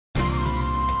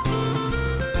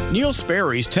Neil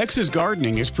Sperry's Texas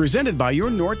Gardening is presented by your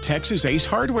North Texas Ace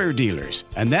Hardware dealers.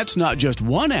 And that's not just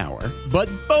 1 hour, but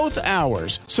both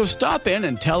hours. So stop in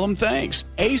and tell them thanks.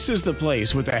 Ace is the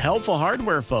place with the helpful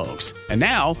hardware folks. And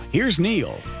now, here's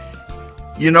Neil.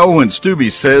 You know, when Stubby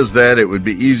says that, it would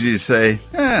be easy to say,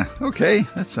 okay,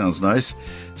 that sounds nice.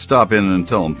 Stop in and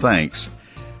tell them thanks.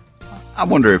 I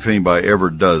wonder if anybody ever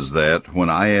does that when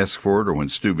I ask for it or when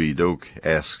Stubby Doak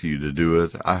asks you to do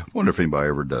it. I wonder if anybody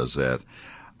ever does that.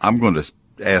 I'm going to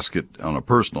ask it on a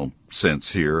personal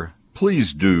sense here.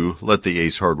 Please do let the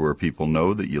Ace Hardware people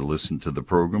know that you listen to the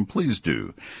program. Please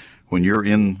do. When you're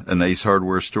in an Ace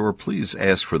Hardware store, please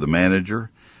ask for the manager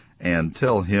and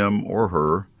tell him or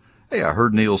her, hey, I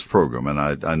heard Neil's program,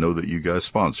 and I know that you guys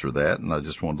sponsor that, and I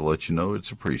just wanted to let you know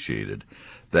it's appreciated.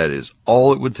 That is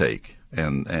all it would take,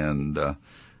 and then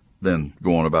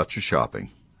go on about your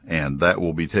shopping. And that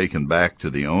will be taken back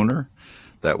to the owner.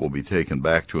 That will be taken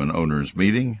back to an owner's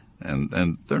meeting,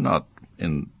 and they're not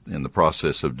in the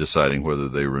process of deciding whether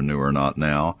they renew or not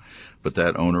now, but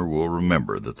that owner will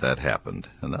remember that happened,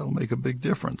 and that'll make a big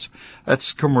difference.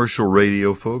 That's commercial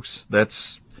radio, folks.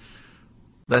 That's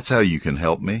how you can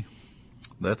help me.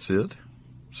 That's it.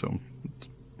 So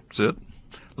that's it.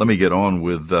 Let me get on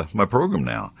with my program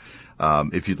now.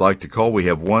 If you'd like to call, we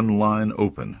have one line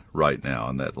open right now,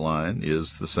 and that line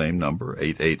is the same number,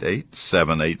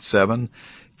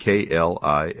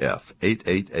 888-787-KLIF,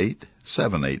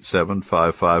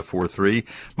 888-787-5543.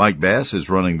 Mike Bass is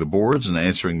running the boards and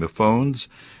answering the phones,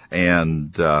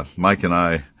 and Mike and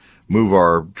I move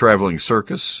our traveling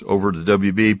circus over to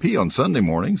WBAP on Sunday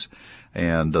mornings,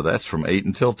 and that's from 8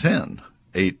 until 10,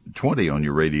 8:20 on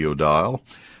your radio dial.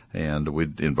 And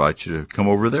we'd invite you to come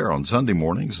over there on Sunday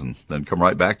mornings and then come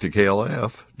right back to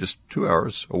KLIF, just 2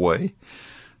 hours away.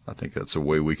 I think that's a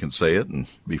way we can say it and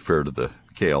be fair to the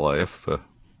KLIF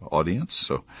audience.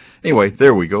 So anyway,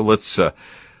 there we go. Let's, why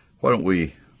don't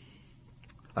we,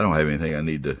 I don't have anything I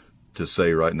need to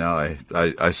say right now.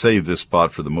 I saved this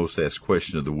spot for the most asked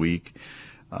question of the week.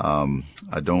 I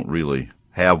don't really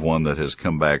have one that has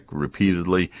come back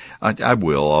repeatedly. I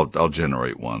will. I'll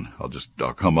generate one.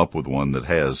 I'll come up with one that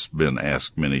has been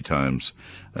asked many times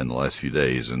in the last few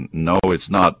days. And no, it's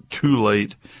not too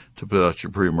late to put out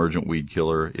your pre-emergent weed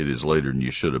killer. It is later than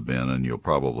you should have been, and you'll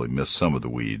probably miss some of the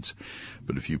weeds.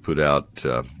 But if you put out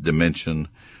Dimension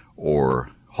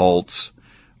or Halts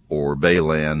or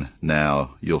Bayland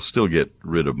now, you'll still get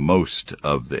rid of most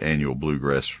of the annual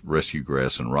bluegrass, rescue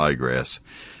grass, and ryegrass.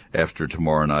 After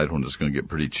tomorrow night, when it's going to get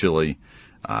pretty chilly,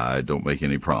 I don't make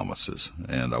any promises.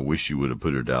 And I wish you would have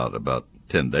put it out about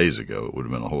 10 days ago. It would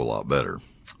have been a whole lot better.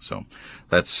 So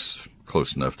that's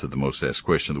close enough to the most asked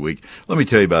question of the week. Let me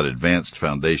tell you about Advanced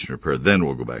Foundation Repair. Then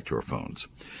we'll go back to our phones.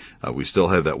 We still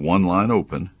have that one line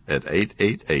open at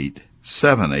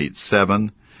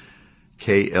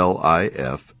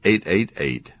 888-787-KLIF,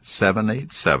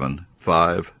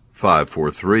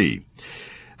 888-787-5543.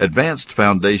 Advanced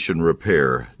Foundation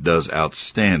Repair does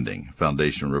outstanding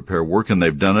foundation repair work, and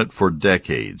they've done it for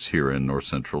decades here in North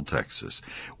Central Texas.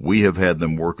 We have had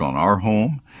them work on our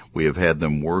home. We have had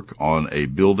them work on a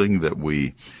building that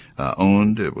we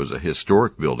owned. It was a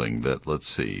historic building that,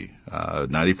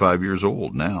 95 years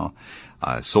old now.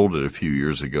 I sold it a few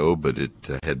years ago, but it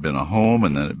had been a home,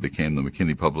 and then it became the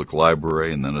McKinney Public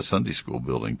Library and then a Sunday school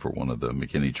building for one of the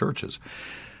McKinney churches.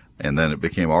 And then it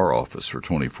became our office for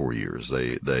 24 years.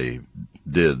 They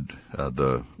did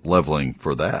the leveling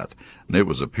for that. And it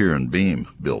was a pier and beam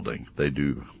building. They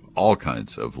do all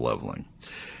kinds of leveling.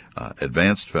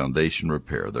 Advanced Foundation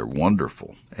Repair, they're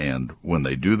wonderful. And when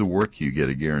they do the work, you get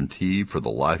a guarantee for the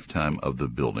lifetime of the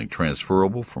building,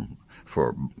 transferable from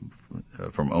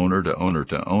owner to owner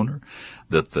to owner,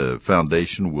 that the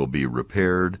foundation will be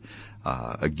repaired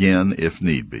again if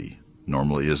need be.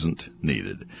 Normally isn't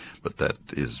needed, but that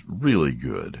is really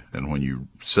good. And when you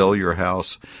sell your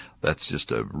house, that's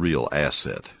just a real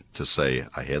asset to say,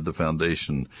 I had the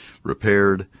foundation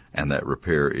repaired, and that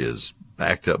repair is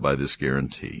backed up by this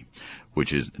guarantee,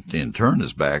 which is in turn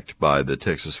is backed by the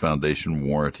Texas Foundation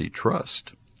Warranty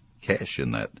Trust. Cash in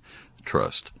that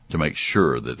trust to make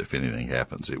sure that if anything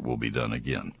happens, it will be done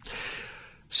again.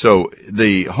 So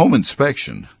the home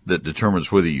inspection that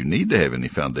determines whether you need to have any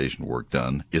foundation work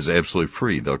done is absolutely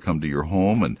free. They'll come to your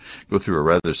home and go through a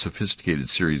rather sophisticated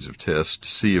series of tests to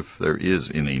see if there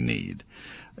is any need.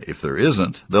 If there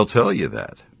isn't, they'll tell you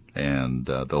that, and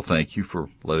they'll thank you for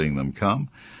letting them come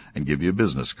and give you a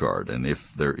business card. And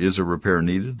if there is a repair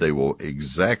needed, they will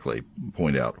exactly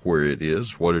point out where it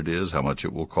is, what it is, how much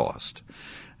it will cost.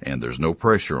 And there's no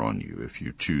pressure on you. If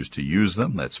you choose to use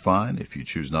them, that's fine. If you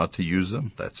choose not to use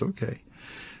them, that's okay.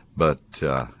 But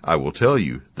I will tell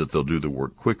you that they'll do the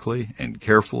work quickly and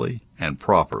carefully and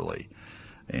properly.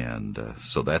 And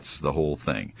so that's the whole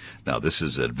thing. Now, this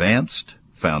is Advanced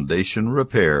Foundation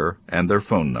Repair, and their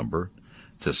phone number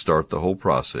to start the whole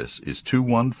process is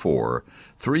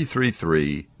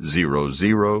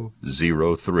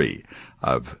 214-333-0003.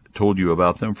 I've told you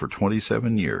about them for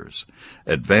 27 years.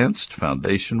 Advanced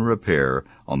Foundation Repair,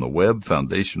 on the web,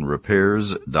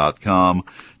 foundationrepairs.com,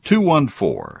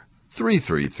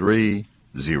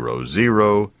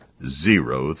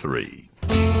 214-333-0003.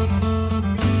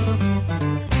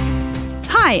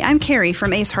 Hi, I'm Carrie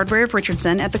from Ace Hardware of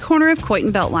Richardson at the corner of Coit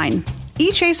and Beltline.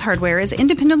 Each Ace Hardware is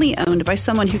independently owned by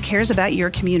someone who cares about your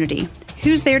community,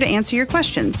 who's there to answer your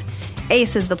questions.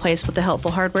 Ace is the place with the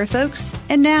helpful hardware folks.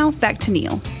 And now, back to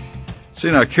Neil. See,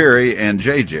 now, Carrie and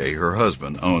JJ, her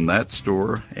husband, own that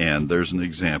store, and there's an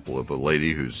example of a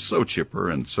lady who's so chipper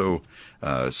and so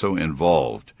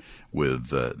involved with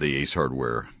the Ace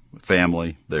Hardware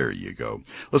family. There you go.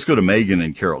 Let's go to Megan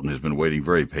in Carrollton, who's been waiting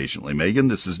very patiently. Megan,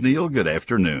 this is Neil. Good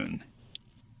afternoon.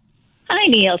 Hi,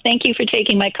 Neil. Thank you for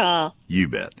taking my call. You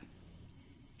bet.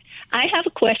 I have a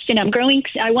question.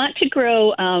 I want to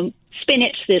grow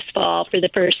spinach this fall for the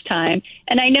first time,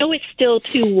 and I know it's still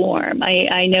too warm.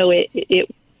 I know it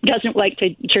doesn't like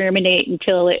to germinate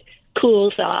until it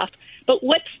cools off. But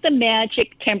what's the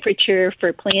magic temperature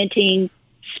for planting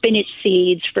spinach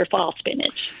seeds for fall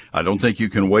spinach? I don't think you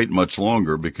can wait much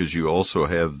longer because you also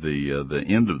have the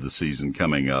end of the season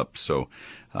coming up. So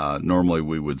normally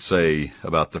we would say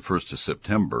about the 1st of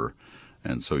September,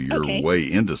 and so you're way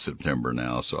into September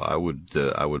now. So I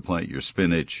would plant your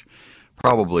spinach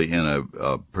probably in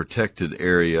a protected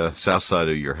area, south side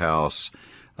of your house,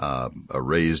 a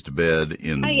raised bed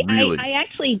in I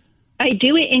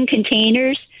do it in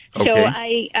containers. Okay. So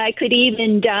I could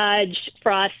even dodge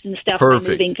frost and stuff by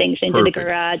moving things into the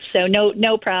garage. So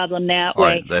no problem that way. All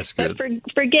right, that's good.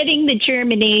 But for getting the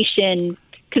germination,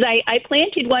 because I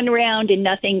planted one round and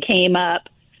nothing came up.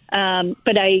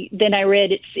 But I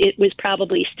read it was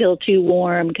probably still too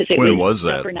warm because it was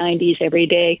upper 90s every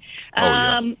day.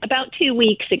 About 2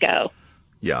 weeks ago.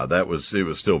 Yeah, it was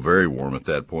still very warm at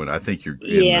that point. I think you're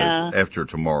after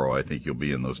tomorrow. I think you'll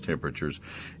be in those temperatures.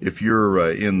 If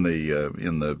you're in the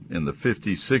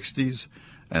 50s, 60s,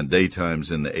 and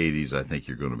daytimes in the 80s, I think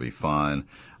you're going to be fine.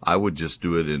 I would just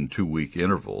do it in 2-week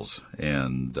intervals,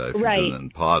 and if you're doing it in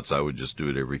pots, I would just do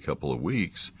it every couple of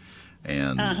weeks,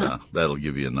 and that'll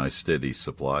give you a nice steady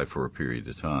supply for a period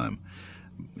of time.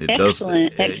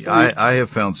 Excellent. I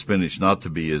have found spinach not to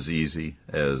be as easy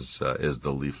as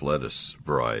the leaf lettuce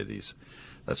varieties.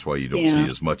 That's why you don't see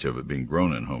as much of it being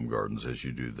grown in home gardens as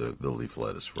you do the leaf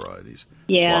lettuce varieties.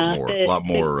 Yeah, a lot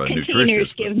more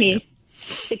nutritious.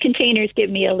 The containers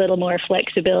give me a little more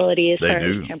flexibility as far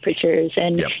as temperatures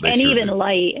and even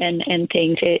light and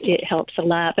things. It helps a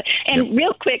lot.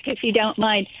 Real quick, if you don't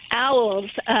mind, owls.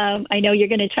 I know you're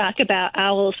going to talk about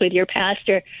owls with your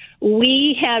pastor.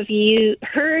 We have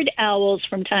heard owls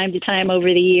from time to time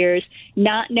over the years,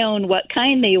 not known what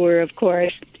kind they were, of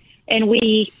course. And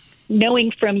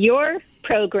knowing from your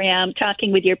program,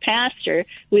 talking with your pastor,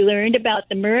 we learned about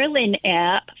the Merlin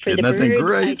app for the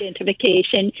bird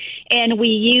identification, and we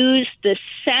used the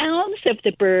sounds of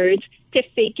the birds to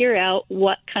figure out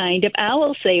what kind of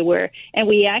owls they were. And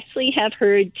we actually have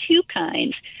heard two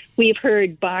kinds. We've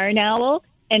heard barn owl,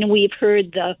 and we've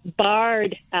heard the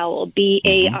barred owl,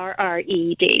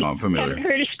 B-A-R-R-E-D. I'm familiar. Haven't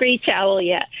heard a screech owl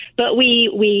yet, but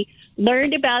we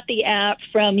learned about the app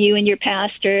from you and your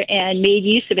pastor and made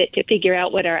use of it to figure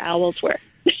out what our owls were.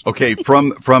 Okay,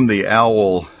 from the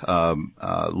owl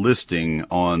listing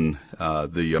on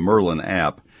the Merlin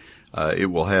app,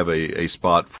 it will have a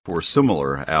spot for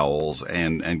similar owls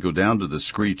and go down to the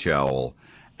screech owl,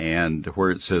 and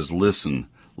where it says listen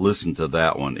to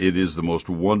that one. It is the most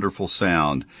wonderful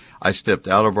sound. I stepped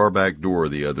out of our back door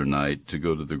the other night to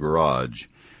go to the garage,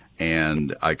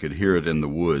 and I could hear it in the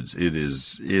woods. It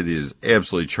is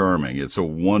absolutely charming. It's a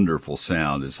wonderful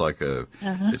sound. It's like a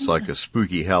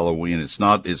spooky Halloween. It's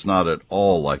not at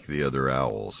all like the other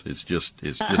owls. It's just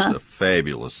a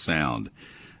fabulous sound,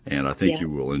 and I think you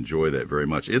will enjoy that very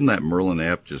much. Isn't that Merlin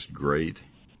app just great?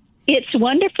 It's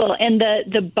wonderful, and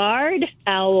the barred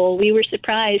owl, we were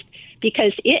surprised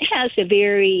because it has a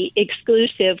very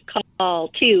exclusive call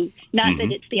too. Not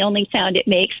that it's the only sound it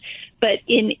makes. But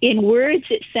in words,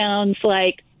 it sounds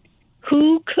like,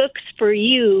 who cooks for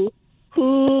you?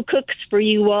 Who cooks for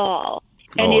you all?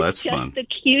 And it's just fun. The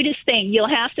cutest thing. You'll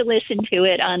have to listen to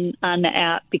it on the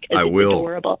app because it's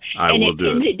adorable. And it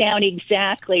pins it down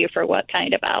exactly for what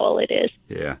kind of owl it is.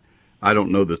 Yeah. I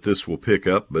don't know that this will pick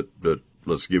up, but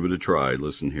let's give it a try.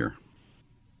 Listen here.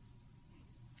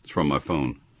 It's from my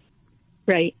phone.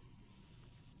 Right.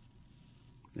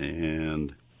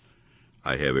 And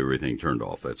I have everything turned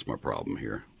off. That's my problem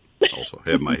here. Also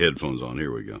have my headphones on.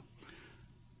 Here we go.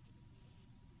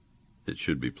 It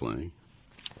should be playing.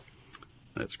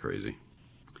 That's crazy.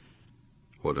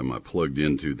 What am I plugged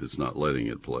into that's not letting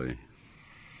it play?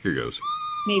 Here goes.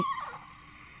 Maybe.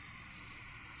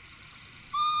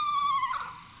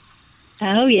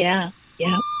 Oh, yeah.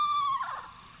 Yeah.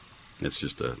 It's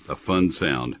just a fun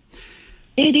sound.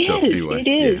 It is. Anyway, it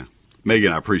is. Yeah.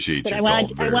 Megan, I appreciate but your call.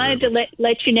 I wanted to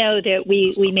let you know that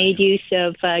we made use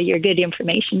of your good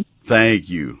information. Thank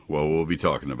you. Well, we'll be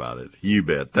talking about it. You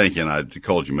bet. Thank you. And I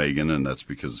called you Megan, and that's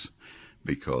because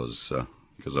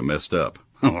I messed up.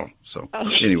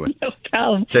 Anyway. No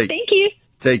problem. Thank you.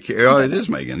 Take care. Oh, it is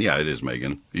Megan. Yeah, it is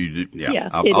Megan.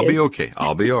 I'll be okay.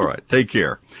 I'll be all right. Take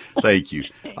care. Thank you.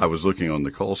 I was looking on the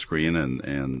call screen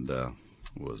and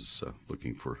was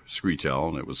looking for screech owl,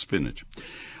 and it was spinach.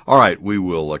 All right, we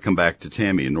will come back to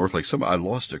Tammy in North Lake. I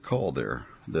lost a call there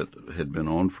that had been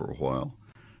on for a while,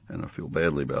 and I feel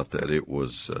badly about that. It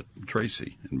was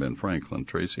Tracy in Ben Franklin.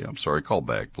 Tracy, I'm sorry. Call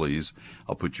back, please.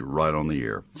 I'll put you right on the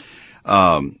air.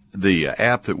 The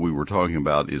app that we were talking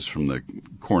about is from the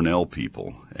Cornell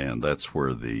people, and that's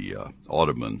where the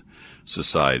Audubon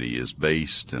Society is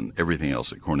based and everything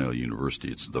else at Cornell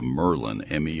University. It's the Merlin,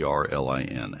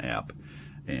 MERLIN app,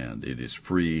 and it is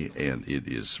free, and it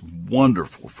is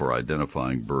wonderful for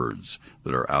identifying birds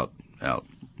that are out,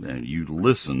 and you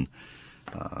listen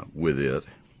with it,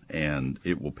 and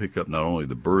it will pick up not only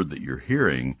the bird that you're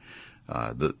hearing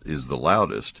that is the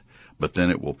loudest, but then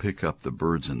it will pick up the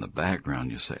birds in the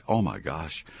background. You say, oh, my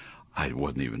gosh, I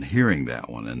wasn't even hearing that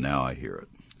one, and now I hear it.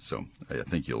 So I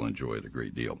think you'll enjoy it a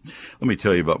great deal. Let me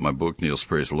tell you about my book, Neil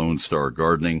Sperry's Lone Star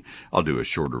Gardening. I'll do a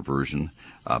shorter version,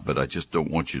 but I just don't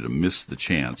want you to miss the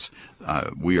chance.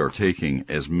 We are taking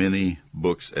as many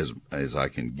books as I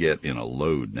can get in a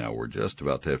load now. We're just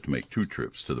about to have to make 2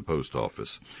 trips to the post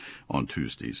office on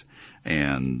Tuesdays.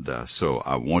 And so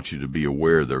I want you to be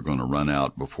aware they're going to run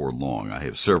out before long. I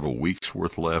have several weeks'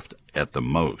 worth left at the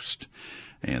most.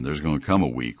 And there's going to come a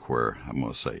week where I'm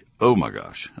going to say, oh, my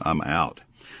gosh, I'm out.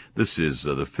 This is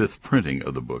the 5th printing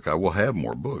of the book. I will have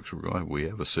more books. We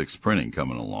have a 6th printing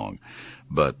coming along,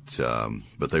 but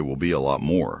they will be a lot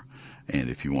more. And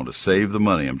if you want to save the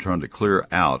money, I'm trying to clear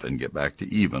out and get back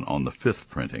to even on the 5th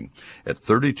printing at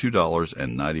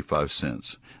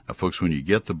 $32.95. Now, folks, when you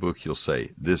get the book, you'll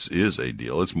say, this is a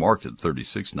deal. It's marked at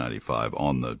 $36.95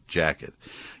 on the jacket.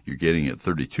 You're getting it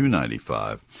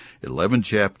 $32.95. 11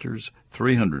 chapters,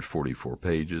 344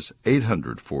 pages,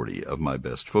 840 of my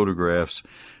best photographs.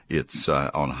 It's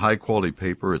on high-quality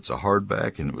paper. It's a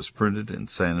hardback, and it was printed in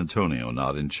San Antonio,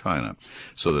 not in China,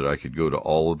 so that I could go to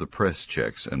all of the press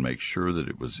checks and make sure that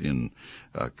it was in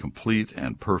complete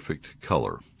and perfect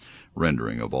color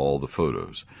rendering of all the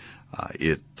photos.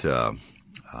 It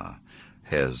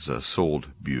has sold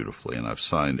beautifully, and I've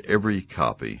signed every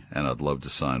copy, and I'd love to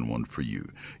sign one for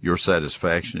you. Your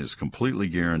satisfaction is completely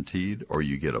guaranteed, or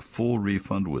you get a full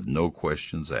refund with no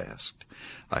questions asked.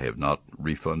 I have not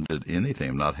refunded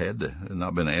anything. I've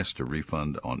not been asked to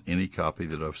refund on any copy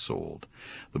that I've sold.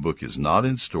 The book is not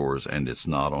in stores, and it's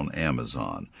not on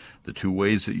Amazon. The 2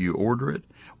 ways that you order it,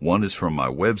 one is from my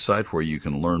website where you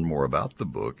can learn more about the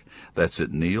book. That's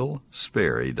at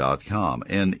neilsperry.com,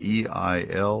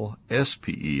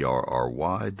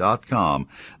 NEILSPERRY.com.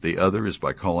 The other is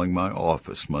by calling my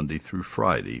office Monday through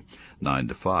Friday, 9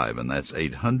 to 5, and that's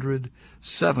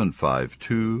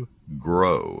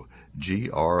 800-752-GROW.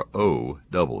 GROW,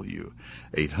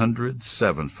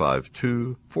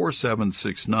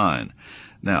 800-752-4769.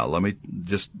 Now, let me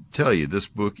just tell you, this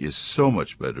book is so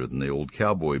much better than the old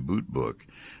cowboy boot book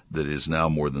that is now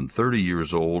more than 30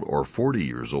 years old or 40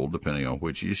 years old, depending on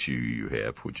which issue you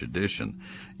have, which edition.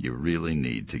 You really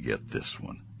need to get this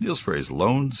one. Neil Sperry's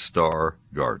Lone Star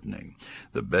Gardening.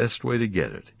 The best way to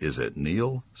get it is at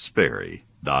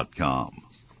neilsperry.com.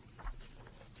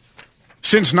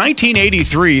 Since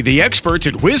 1983, the experts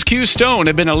at WizQ Stone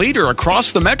have been a leader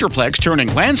across the Metroplex,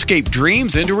 turning landscape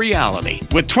dreams into reality.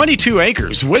 With 22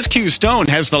 acres, WizQ Stone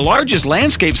has the largest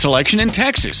landscape selection in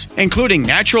Texas, including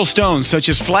natural stones such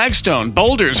as flagstone,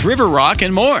 boulders, river rock,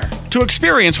 and more. To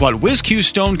experience what WizQ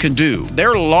Stone can do,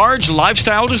 their large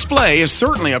lifestyle display is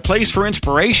certainly a place for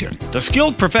inspiration. The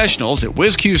skilled professionals at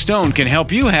WizQ Stone can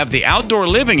help you have the outdoor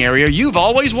living area you've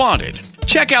always wanted.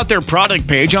 Check out their product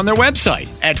page on their website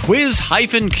at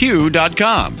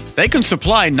whiz-q.com. They can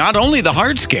supply not only the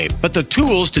hardscape, but the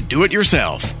tools to do it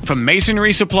yourself. From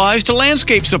masonry supplies to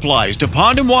landscape supplies to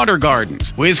pond and water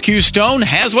gardens, WhizQ Stone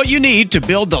has what you need to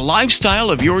build the lifestyle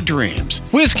of your dreams.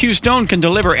 WhizQ Stone can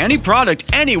deliver any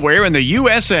product anywhere in the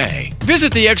USA.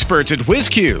 Visit the experts at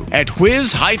WhizQ at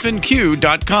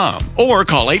whiz-q.com or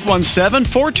call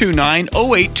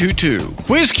 817-429-0822.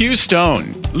 WhizQ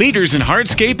Stone, leaders in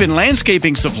hardscape and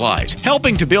landscaping supplies,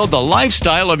 helping to build the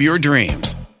lifestyle of your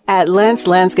dreams. At Lentz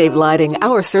Landscape Lighting,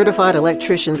 our certified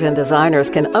electricians and designers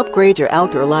can upgrade your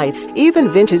outdoor lights,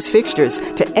 even vintage fixtures,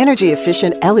 to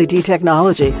energy-efficient LED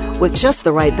technology with just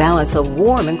the right balance of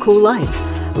warm and cool lights.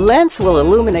 Lentz will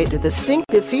illuminate the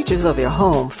distinctive features of your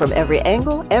home from every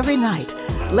angle, every night.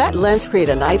 Let Lentz create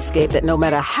a nightscape that no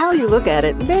matter how you look at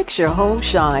it, makes your home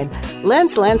shine.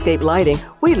 Lentz Landscape Lighting,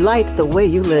 we light the way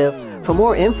you live. For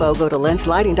more info, go to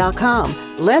lentzlighting.com.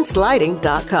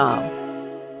 lentzlighting.com.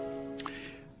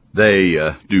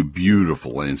 They do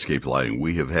beautiful landscape lighting.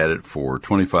 We have had it for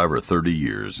 25 or 30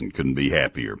 years and couldn't be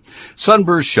happier.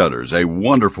 Sunburst Shutters, a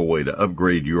wonderful way to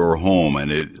upgrade your home,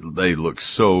 and they look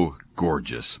so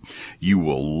gorgeous. You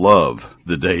will love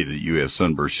the day that you have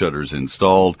Sunburst Shutters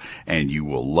installed, and you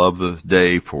will love the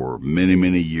day for many,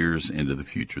 many years into the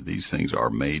future. These things are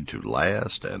made to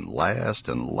last and last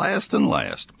and last and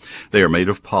last. They are made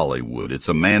of polywood. It's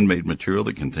a man-made material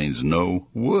that contains no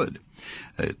wood.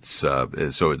 It's so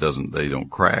they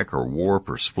don't crack or warp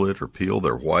or split or peel.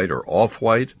 They're white or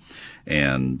off-white,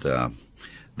 and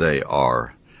they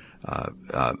are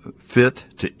fit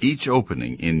to each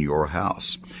opening in your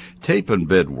house. Tape and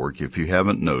bed work, if you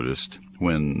haven't noticed,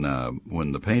 when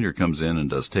the painter comes in and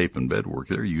does tape and bed work,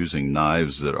 they're using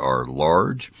knives that are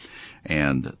large,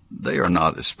 and they are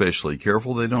not especially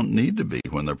careful. They don't need to be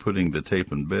when they're putting the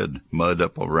tape and bed mud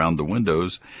up around the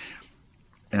windows.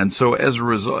 And so as a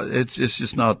result, it's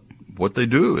just not what they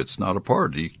do. It's not a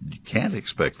part. You can't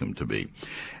expect them to be.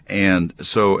 And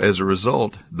so as a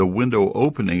result, the window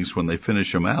openings, when they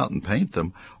finish them out and paint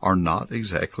them, are not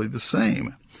exactly the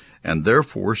same. And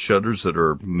therefore, shutters that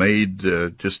are made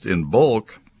just in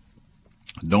bulk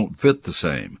don't fit the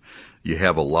same. You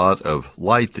have a lot of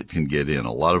light that can get in,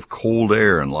 a lot of cold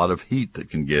air, and a lot of heat that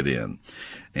can get in.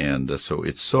 And so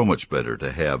it's so much better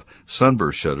to have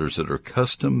sunburst shutters that are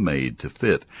custom made to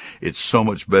fit. It's so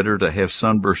much better to have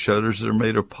sunburst shutters that are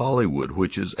made of polywood,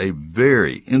 which is a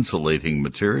very insulating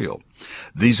material.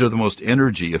 These are the most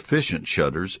energy efficient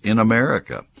shutters in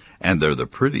America, and they're the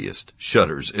prettiest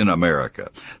shutters in America.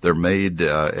 They're made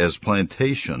as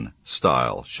plantation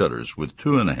style shutters with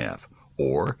 2.5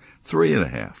 or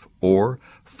 3.5 or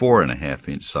 4.5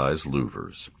 inch size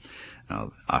louvers.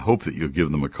 Now, I hope that you'll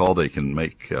give them a call. They can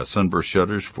make sunburst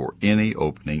shutters for any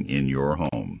opening in your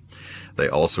home. They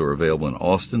also are available in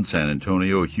Austin, San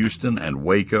Antonio, Houston, and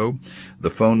Waco. The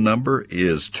phone number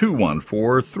is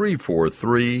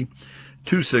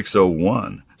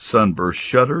 214-343-2601.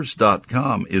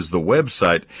 Sunburstshutters.com is the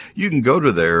website. You can go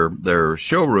to their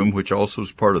showroom, which also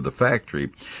is part of the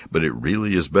factory, but it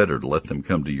really is better to let them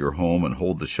come to your home and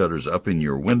hold the shutters up in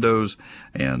your windows,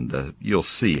 and you'll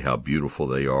see how beautiful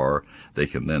they are. They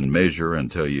can then measure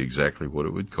and tell you exactly what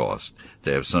it would cost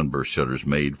to have sunburst shutters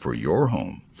made for your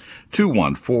home.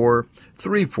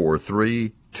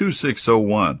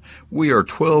 214-343-2601. We are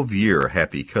 12-year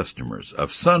happy customers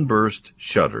of Sunburst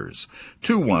Shutters.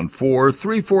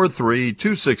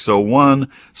 214-343-2601,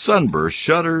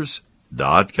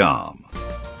 sunburstshutters.com.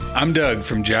 I'm Doug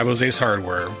from Jabo's Ace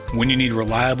Hardware. When you need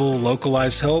reliable,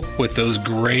 localized help with those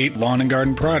great lawn and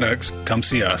garden products, come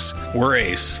see us. We're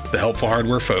Ace, the helpful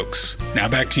hardware folks. Now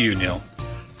back to you, Neil.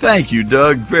 Thank you,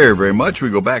 Doug, very, very much. We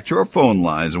go back to our phone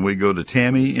lines, and we go to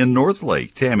Tammy in North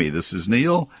Lake. Tammy, this is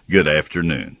Neil. Good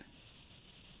afternoon.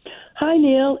 Hi,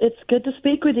 Neil. It's good to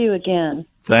speak with you again.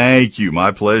 Thank you.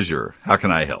 My pleasure. How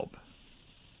can I help?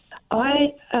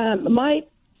 My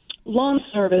lawn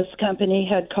service company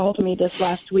had called me this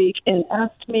last week and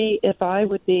asked me if I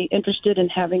would be interested in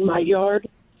having my yard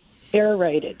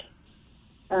aerated.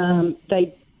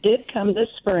 They did come this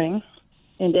spring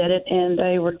and did it, and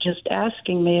they were just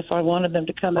asking me if I wanted them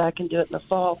to come back and do it in the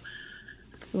fall,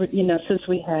 since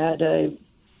we had a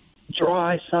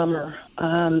dry summer.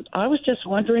 I was just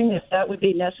wondering if that would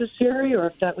be necessary or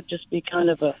if that would just be kind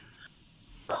of a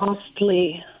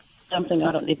costly something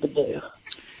I don't need to do.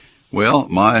 Well,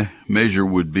 my measure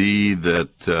would be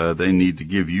that they need to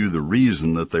give you the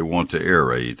reason that they want to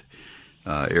aerate.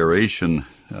 Aeration,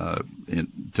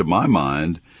 to my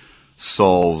mind,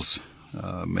 solves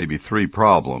maybe three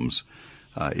problems.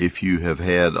 If you have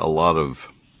had a lot of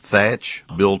thatch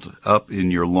built up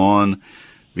in your lawn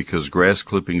because grass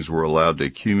clippings were allowed to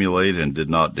accumulate and did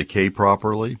not decay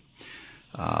properly,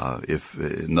 If,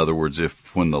 in other words,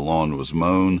 if when the lawn was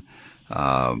mown,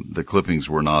 the clippings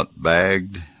were not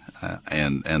bagged,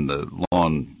 and the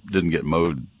lawn didn't get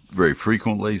mowed very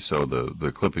frequently, so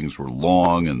the clippings were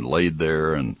long and laid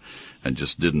there and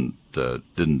just didn't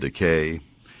decay,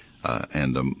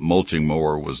 and the mulching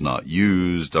mower was not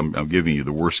used. I'm giving you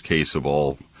the worst case of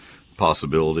all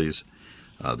possibilities.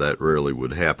 That rarely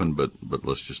would happen, but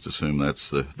let's just assume that's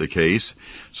the case.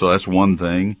 So that's one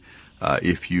thing.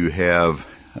 If you have,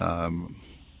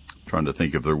 trying to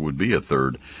think if there would be a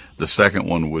third. The second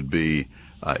one would be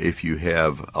if you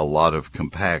have a lot of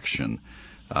compaction.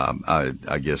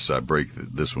 I guess I break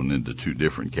this one into two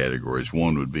different categories.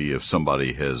 One would be if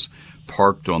somebody has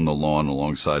parked on the lawn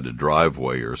alongside a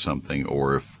driveway or something,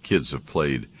 or if kids have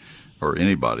played, or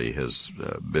anybody has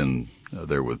been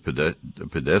there with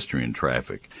pedestrian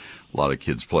traffic, a lot of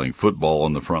kids playing football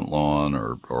on the front lawn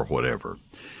or whatever.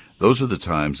 Those are the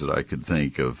times that I could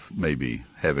think of maybe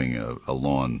having a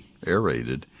lawn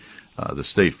aerated. The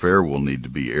state fair will need to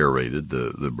be aerated,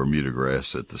 the Bermuda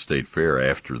grass at the state fair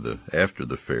after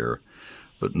the fair,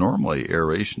 but normally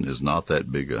aeration is not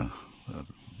that big a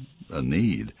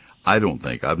need. I don't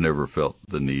think. I've never felt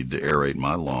the need to aerate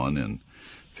my lawn in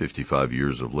 55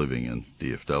 years of living in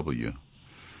DFW.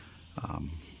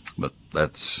 But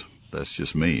that's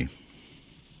just me.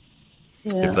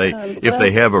 Yeah, if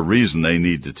they have a reason, they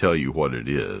need to tell you what it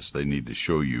is. They need to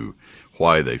show you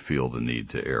why they feel the need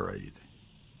to aerate.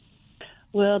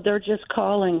 Well, they're just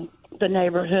calling the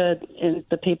neighborhood and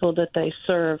the people that they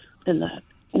serve in the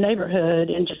neighborhood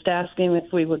and just asking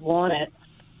if we would want it.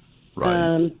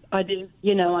 Right. I do.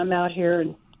 I'm out here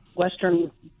in western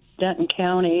Denton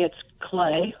County. It's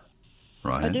clay.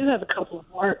 Right. I do have a couple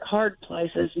of hard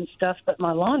places and stuff, but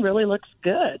my lawn really looks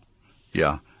good.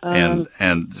 Yeah.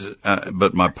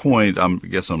 But my point, I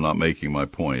guess I'm not making my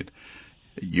point.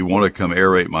 You want to come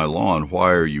aerate my lawn.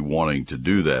 Why are you wanting to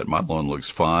do that? My lawn looks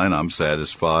fine. I'm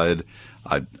satisfied.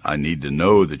 I need to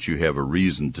know that you have a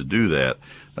reason to do that.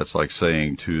 That's like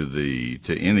saying to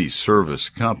any service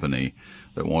company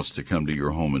that wants to come to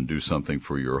your home and do something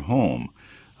for your home.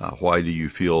 Why do you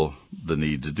feel the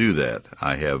need to do that?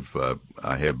 I have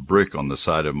brick on the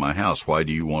side of my house. Why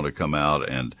do you want to come out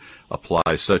and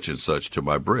apply such and such to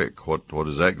my brick? What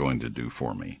is that going to do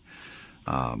for me?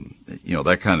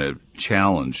 That kind of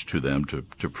challenge to them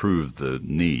to prove the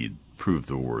need, prove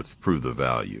the worth, prove the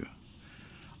value.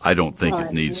 I don't think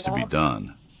it needs to be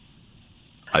done.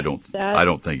 I don't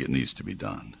think it needs to be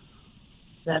done.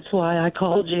 That's why I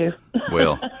called you.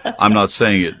 Well, I'm not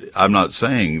saying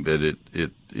that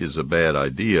it is a bad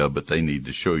idea, but they need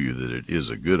to show you that it is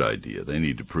a good idea. They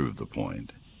need to prove the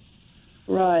point.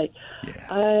 Right.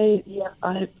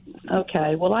 Yeah.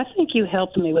 Okay. Well, I think you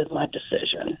helped me with my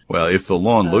decision. Well, if the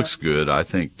lawn looks good, I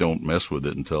think don't mess with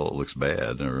it until it looks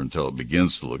bad or until it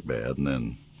begins to look bad, and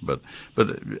then. But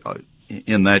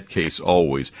in that case,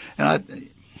 always.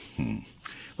 And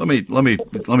let me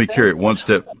carry it one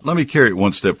step. Let me carry it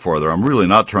one step farther. I'm really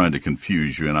not trying to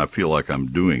confuse you, and I feel like I'm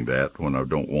doing that when I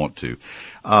don't want to.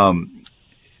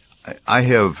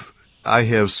 I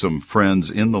have some friends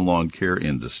in the lawn care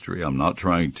industry. I'm not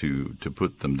trying to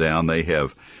put them down.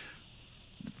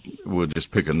 We'll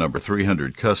just pick a number,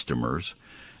 300 customers,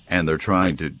 and they're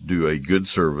trying to do a good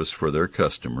service for their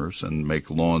customers and make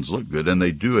lawns look good, and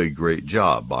they do a great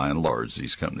job. By and large,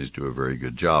 these companies do a very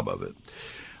good job of it.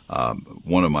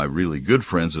 One of my really good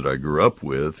friends that I grew up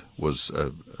with was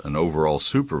an overall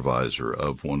supervisor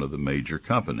of one of the major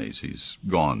companies. He's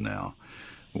gone now.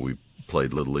 We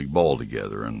played Little League ball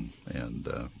together and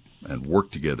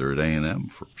worked together at A&M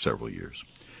for several years.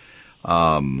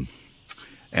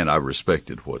 And I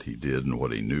respected what he did and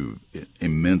what he knew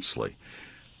immensely.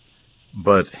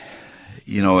 But,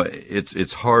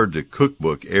 it's hard to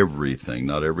cookbook everything.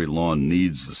 Not every lawn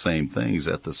needs the same things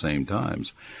at the same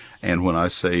times. And when I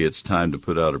say it's time to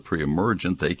put out a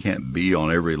pre-emergent, they can't be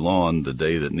on every lawn the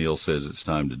day that Neil says it's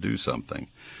time to do something.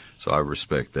 So I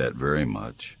respect that very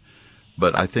much.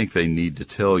 But I think they need to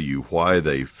tell you why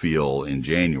they feel in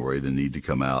January the need to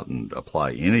come out and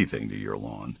apply anything to your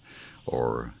lawn,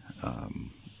 or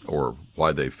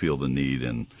why they feel the need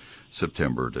in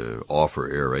September to offer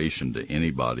aeration to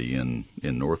anybody in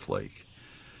Northlake.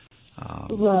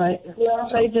 Right.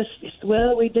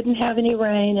 Well, we didn't have any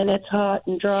rain, and it's hot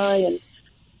and dry, and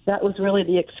that was really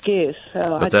the excuse.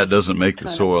 But that doesn't make the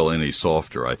soil any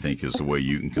softer, I think, is the way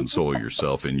you can console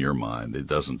yourself in your mind. It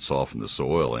doesn't soften the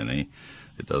soil any.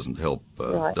 It doesn't help.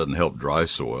 Doesn't help dry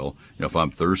soil. If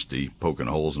I'm thirsty, poking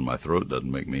holes in my throat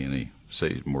doesn't make me any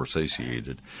more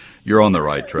satiated. You're on the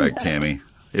right track, Tammy.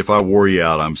 If I wore you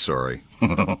out, I'm sorry.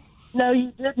 No,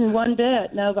 you didn't one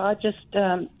bit. No, I just,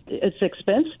 it's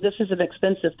expensive. This is an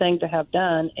expensive thing to have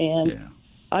done, and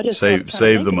I just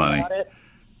save the money.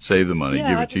 Save the money. Yeah,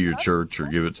 give it to your church or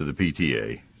give it to the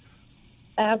PTA.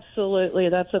 Absolutely.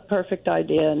 That's a perfect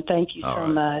idea, and thank you so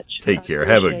much. Take care.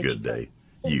 Have a good day.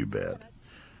 You bet.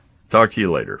 Talk to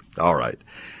you later. All right.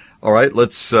 All right,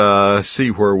 let's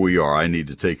see where we are. I need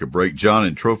to take a break. John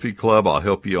in Trophy Club, I'll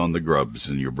help you on the grubs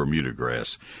in your Bermuda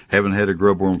grass. Haven't had a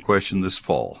grubworm question this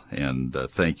fall, and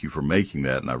thank you for making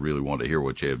that, and I really want to hear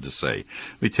what you have to say.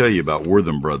 Let me tell you about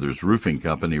Wortham Brothers Roofing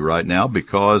Company right now,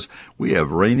 because we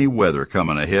have rainy weather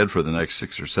coming ahead for the next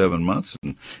 6 or 7 months,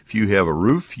 and if you have a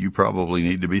roof, you probably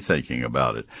need to be thinking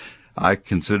about it. I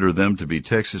consider them to be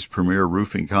Texas' premier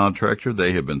roofing contractor.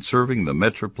 They have been serving the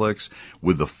Metroplex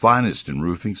with the finest in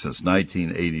roofing since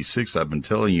 1986. I've been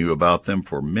telling you about them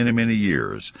for many, many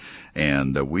years.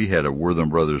 And we had a Wortham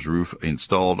Brothers roof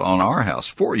installed on our house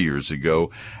 4 years ago.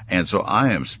 And so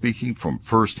I am speaking from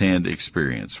firsthand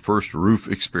experience, first roof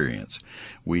experience.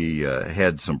 We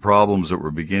had some problems that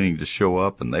were beginning to show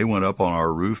up, and they went up on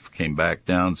our roof, came back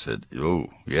down, and said, oh,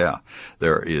 yeah,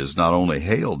 there is not only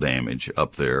hail damage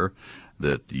up there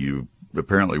that you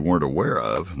apparently weren't aware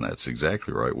of, and that's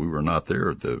exactly right. We were not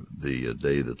there the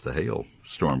day that the hail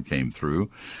storm came through,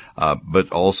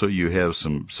 but also you have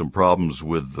some problems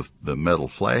with the metal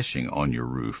flashing on your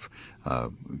roof,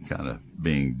 kind of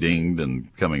being dinged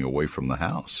and coming away from the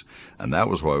house, and that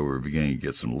was why we were beginning to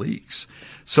get some leaks.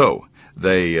 So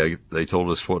they told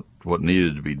us what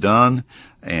needed to be done,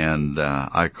 and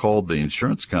I called the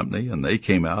insurance company, and they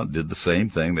came out and did the same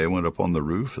thing. They went up on the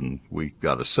roof, and we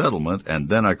got a settlement, and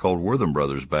then I called Wortham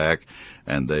Brothers back,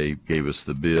 and they gave us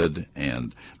the bid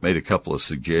and made a couple of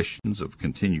suggestions of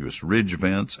continuous ridge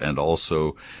vents and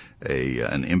also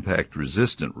an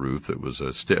impact-resistant roof that was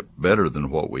a step better than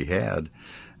what we had,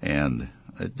 and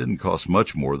it didn't cost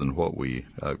much more than what we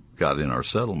got in our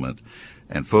settlement.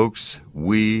 And folks,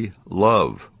 we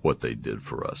love what they did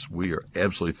for us. We are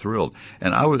absolutely thrilled.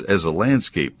 And I was, as a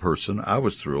landscape person, I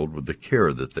was thrilled with the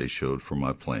care that they showed for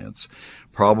my plants.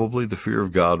 Probably the fear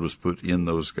of God was put in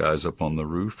those guys up on the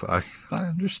roof. I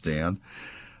understand.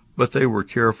 But they were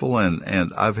careful,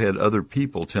 and I've had other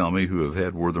people tell me who have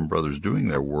had Wortham Brothers doing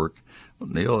their work,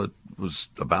 Neil, it was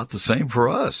about the same for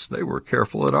us. They were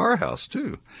careful at our house,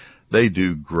 too. They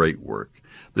do great work.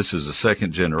 This is a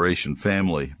second-generation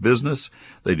family business.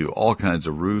 They do all kinds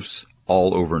of roofs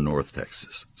all over North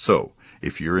Texas. So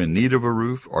if you're in need of a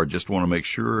roof or just want to make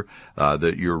sure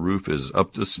that your roof is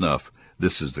up to snuff,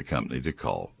 this is the company to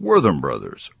call. Wortham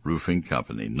Brothers Roofing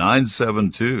Company,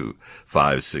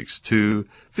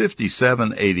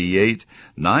 972-562-5788,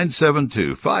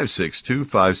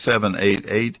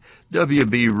 972-562-5788,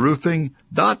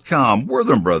 WBRoofing.com.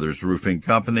 Wortham Brothers Roofing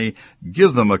Company.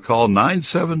 Give them a call,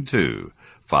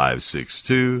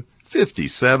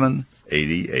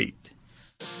 972-562-5788.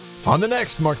 On the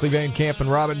next Markley Van Camp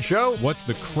and Robbins show, what's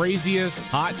the craziest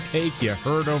hot take you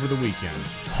heard over the weekend?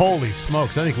 Holy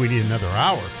smokes, I think we need another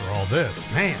hour for all this.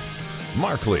 Man.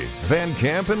 Markley, Van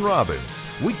Camp and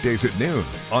Robbins, weekdays at noon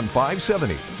on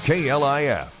 570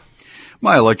 KLIF.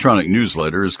 My electronic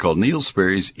newsletter is called Neil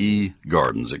Sperry's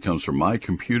eGardens. It comes from my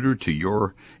computer to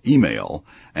your email,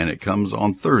 and it comes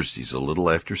on Thursdays a little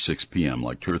after 6 p.m.,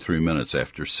 like 2 or 3 minutes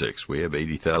after 6. We have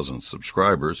 80,000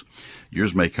 subscribers.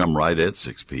 Yours may come right at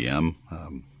 6 p.m.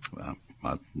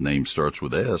 My name starts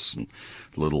with S, and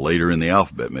a little later in the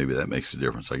alphabet. Maybe that makes a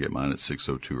difference. I get mine at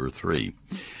 6:02 or 3.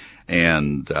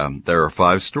 And there are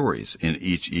 5 stories in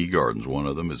each eGardens. One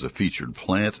of them is a featured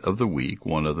plant of the week.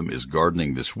 One of them is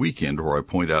gardening this weekend, where I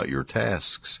point out your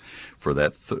tasks for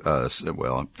that.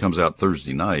 It comes out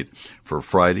Thursday night for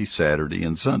Friday, Saturday,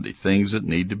 and Sunday. Things that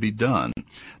need to be done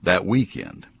that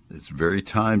weekend. It's very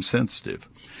time sensitive.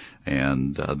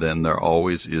 And then there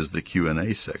always is the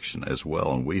Q&A section as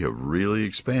well. And we have really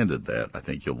expanded that. I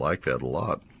think you'll like that a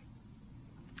lot.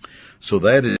 So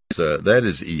that is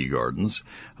eGardens.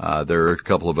 There are a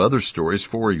couple of other stories.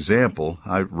 For example,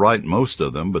 I write most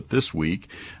of them, but this week,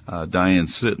 Diane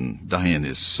Sitton. Diane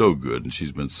is so good, and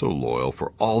she's been so loyal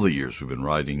for all the years we've been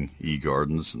writing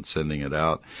eGardens and sending it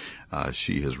out.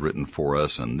 She has written for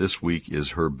us, and this week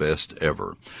is her best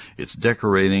ever. It's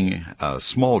decorating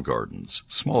small gardens,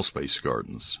 small space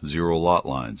gardens, 0 lot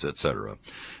lines, etc.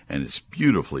 And it's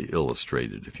beautifully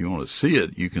illustrated. If you want to see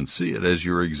it, you can see it as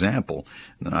your example.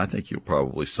 And then I think you'll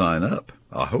probably sign up.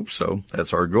 I hope so.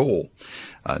 That's our goal.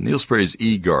 Neil Sperry's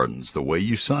eGardens. The way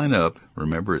you sign up,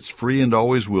 remember, it's free and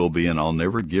always will be, and I'll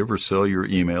never give or sell your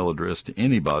email address to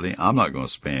anybody. I'm not going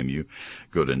to spam you.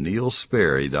 Go to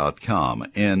neilsperry.com,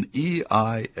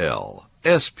 NEILSPERRY.com.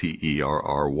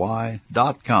 SPERRY.com.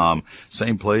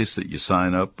 Same place that you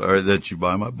sign up, or that you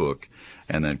buy my book,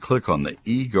 and then click on the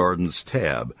eGardens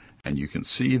tab, and you can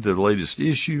see the latest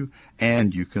issue,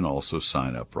 and you can also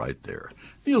sign up right there.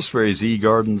 Neil Sperry's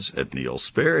eGardens at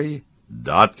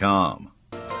neilsperry.com.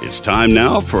 It's time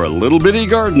now for a little bitty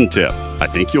garden tip. I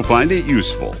think you'll find it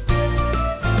useful.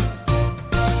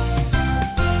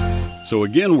 So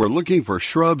again, we're looking for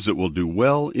shrubs that will do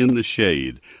well in the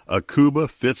shade. Aucuba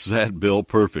fits that bill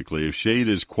perfectly. If shade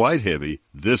is quite heavy,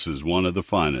 this is one of the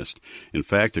finest. In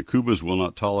fact, Aucubas will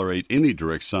not tolerate any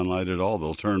direct sunlight at all.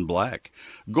 They'll turn black.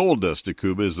 Gold dust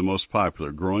Aucuba is the most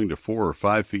popular, growing to 4 or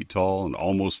 5 feet tall and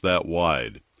almost that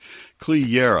wide.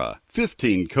 Cleyera,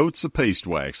 15 coats of paste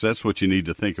wax. That's what you need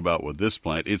to think about with this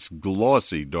plant. It's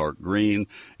glossy dark green.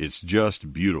 It's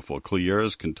just beautiful.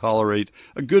 Cleyeras can tolerate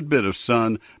a good bit of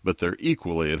sun, but they're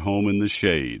equally at home in the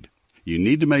shade. You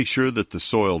need to make sure that the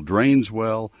soil drains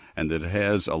well and that it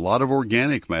has a lot of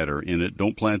organic matter in it.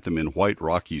 Don't plant them in white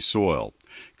rocky soil.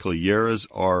 Cleyeras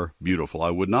are beautiful.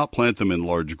 I would not plant them in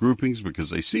large groupings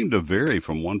because they seem to vary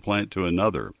from one plant to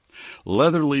another.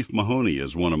 Leatherleaf mahogany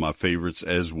is one of my favorites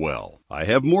as well. I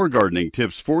have more gardening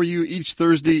tips for you each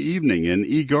Thursday evening in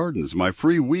eGardens, my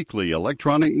free weekly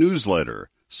electronic newsletter.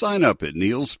 Sign up at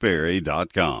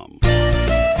neilsperry.com.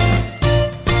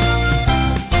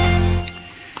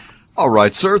 All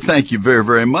right, sir. Thank you very,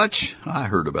 very much. I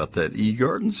heard about that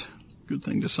eGardens. Good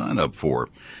thing to sign up for.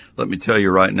 Let me tell you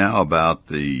right now about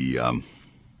the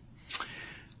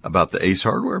Ace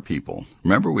Hardware people.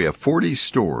 Remember, we have 40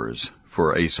 stores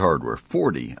for Ace Hardware,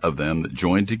 40 of them that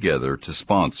joined together to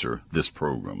sponsor this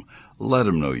program. Let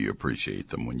them know you appreciate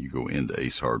them when you go into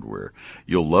Ace Hardware.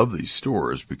 You'll love these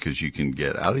stores because you can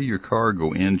get out of your car,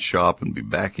 go in, shop, and be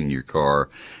back in your car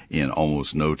in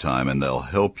almost no time, and they'll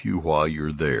help you while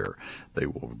you're there. They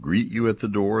will greet you at the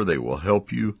door. They will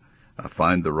help you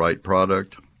find the right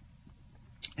product,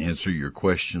 answer your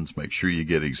questions, make sure you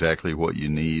get exactly what you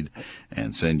need,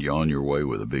 and send you on your way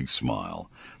with a big smile.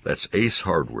 That's Ace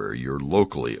Hardware, your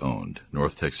locally owned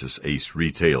North Texas Ace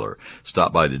retailer.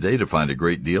 Stop by today to find a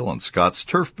great deal on Scott's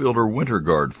Turf Builder Winter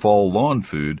Guard Fall Lawn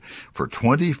Food for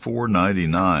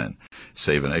 $24.99.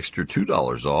 Save an extra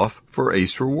 $2 off for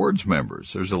Ace Rewards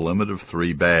members. There's a limit of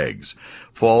 3 bags.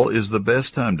 Fall is the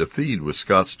best time to feed with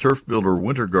Scott's Turf Builder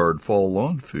Winter Guard Fall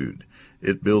Lawn Food.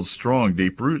 It builds strong,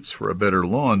 deep roots for a better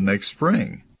lawn next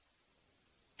spring.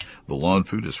 The lawn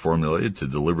food is formulated to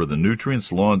deliver the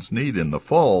nutrients lawns need in the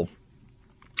fall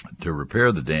to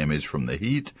repair the damage from the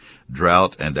heat,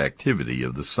 drought, and activity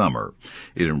of the summer.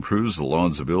 It improves the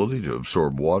lawn's ability to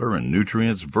absorb water and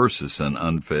nutrients versus an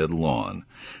unfed lawn.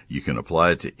 You can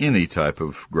apply it to any type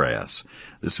of grass.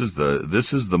 This is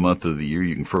the month of the year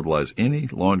you can fertilize any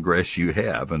lawn grass you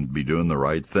have and be doing the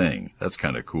right thing. That's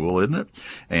kind of cool, isn't it?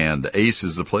 And Ace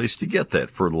is the place to get that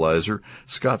fertilizer.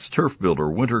 Scott's Turf Builder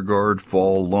Winter Guard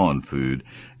Fall Lawn Food.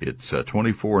 It's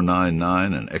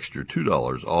 $24.99, an extra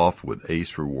 $2 off with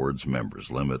Ace Rewards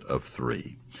members, limit of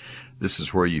 3. This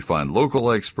is where you find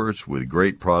local experts with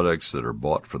great products that are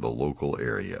bought for the local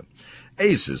area.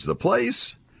 Ace is the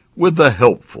place with the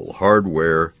helpful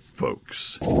hardware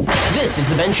folks. This is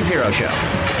the Ben Shapiro Show.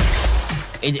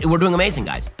 We're doing amazing,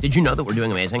 guys. Did you know that we're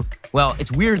doing amazing? Well,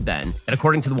 it's weird then that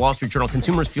according to the Wall Street Journal,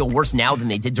 consumers feel worse now than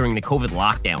they did during the COVID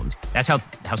lockdowns. That's how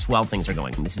swell things are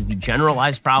going. And this is the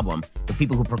generalized problem with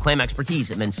people who proclaim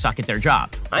expertise and then suck at their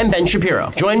job. I'm Ben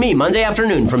Shapiro. Join me Monday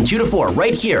afternoon from 2 to 4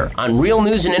 right here on Real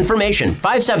News and Information,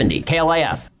 570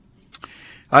 KLIF.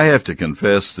 I have to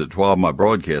confess that while my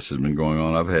broadcast has been going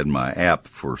on, I've had my app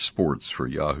for sports, for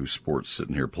Yahoo Sports,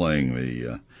 sitting here playing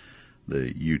the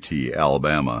UT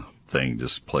Alabama thing,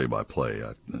 just play by play.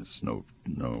 There's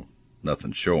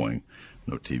nothing showing,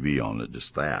 no TV on it,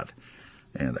 just that.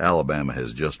 And Alabama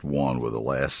has just won with a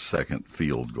last-second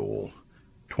field goal,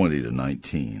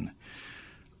 20-19.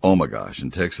 Oh my gosh!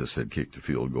 And Texas had kicked a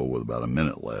field goal with about a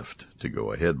minute left to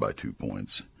go ahead by 2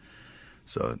 points.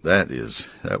 So that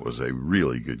was a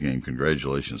really good game.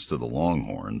 Congratulations to the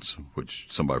Longhorns, which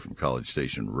somebody from College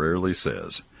Station rarely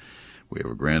says. We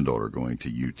have a granddaughter going to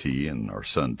UT, and our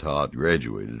son Todd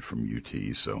graduated from UT,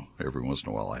 so every once in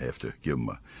a while I have to give him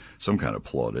some kind of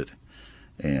plaudit.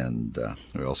 And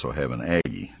we also have an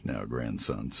Aggie now,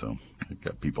 grandson, so we've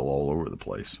got people all over the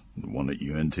place, one at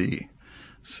UNT.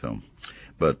 So,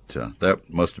 but that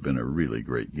must have been a really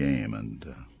great game,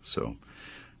 and so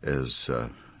as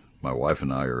My wife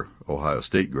and I are Ohio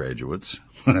State graduates.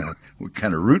 We're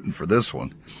kind of rooting for this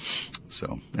one.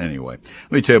 So anyway,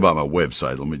 let me tell you about my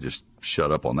website. Let me just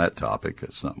shut up on that topic.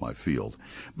 It's not my field.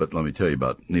 But let me tell you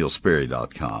about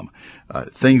neilsperry.com.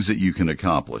 Things that you can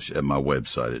accomplish at my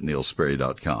website at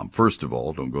neilsperry.com. First of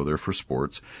all, don't go there for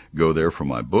sports. Go there for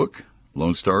my book,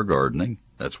 Lone Star Gardening.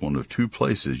 That's one of two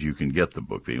places you can get the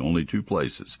book, the only two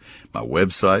places. My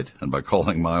website and by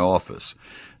calling my office.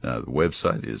 The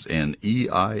website is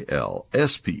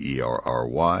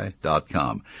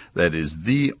neilsperry.com. That is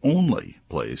the only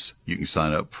place you can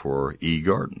sign up for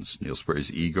eGardens, Neil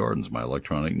Sperry's eGardens, my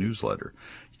electronic newsletter.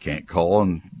 You can't call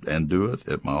and do it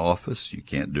at my office. You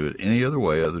can't do it any other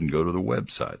way other than go to the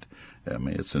website. I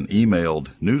mean, it's an emailed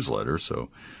newsletter, so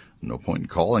no point in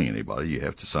calling anybody. You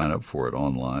have to sign up for it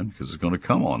online because it's going to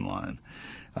come online.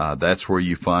 That's where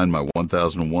you find my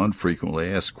 1001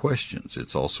 frequently asked questions.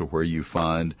 It's also where you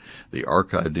find the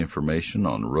archived information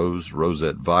on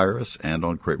rosette virus, and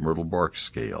on crepe myrtle bark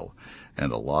scale,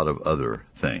 and a lot of other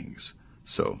things.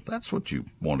 So that's what you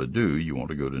want to do. You want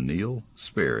to go to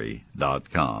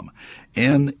neilsperry.com.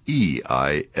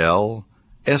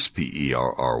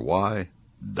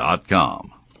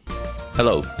 neilsperry.com.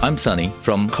 Hello, I'm Sunny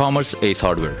from Commerce Ace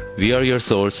Hardware. We are your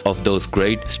source of those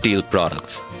great steel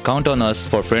products. Count on us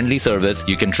for friendly service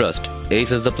you can trust.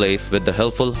 Ace is the place with the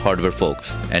helpful hardware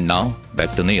folks. And now,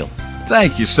 back to Neil.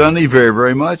 Thank you, Sonny, very,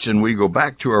 very much. And we go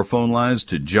back to our phone lines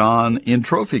to John in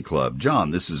Trophy Club.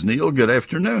 John, this is Neil. Good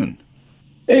afternoon.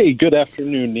 Hey, good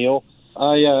afternoon, Neil.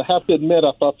 I have to admit,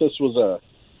 I thought this was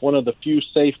one of the few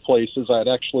safe places. I'd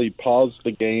actually paused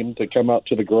the game to come out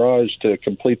to the garage to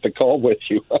complete the call with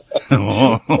you.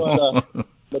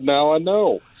 But now I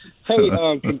know. Hey,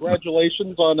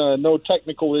 congratulations on no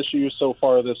technical issues so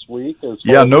far this week.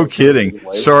 Yeah, no kidding.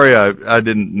 Anyway. Sorry, I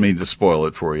didn't mean to spoil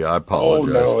it for you. I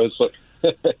apologize. Oh,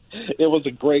 no, it was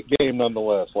a great game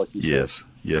nonetheless. Like you said.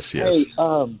 Yes. Hey,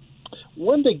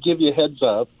 wanted to give you a heads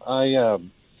up. I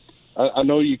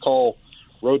know you call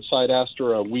roadside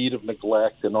aster a weed of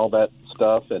neglect and all that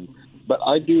stuff, but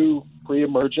I do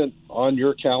pre-emergent on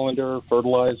your calendar,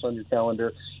 fertilize on your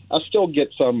calendar. I still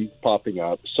get some popping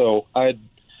up, so I'd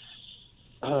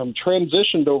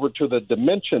transitioned over to the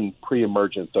Dimension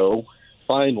pre-emergent, though,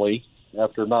 finally,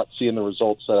 after not seeing the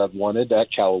results that I'd wanted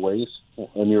at Callaway's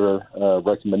in your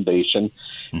recommendation,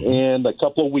 and a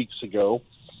couple of weeks ago.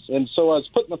 And so I was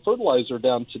putting the fertilizer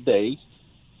down today,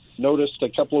 noticed a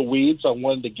couple of weeds I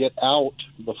wanted to get out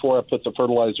before I put the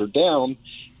fertilizer down,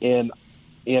 and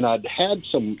I'd had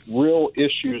some real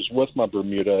issues with my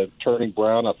Bermuda turning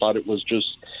brown. I thought it was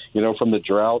just, from the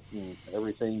drought and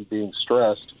everything being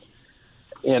stressed.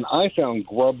 And I found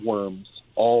grub worms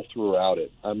all throughout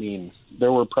it. I mean,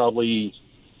 there were probably,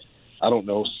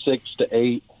 6 to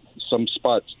 8, some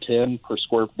spots 10 per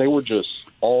square. They were just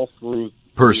all through.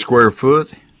 Per square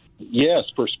foot? Yes,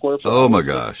 per square foot. Oh, my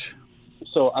gosh.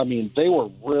 So, I mean, they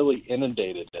were really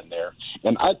inundated in there.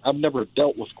 And I've never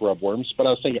dealt with grub worms, but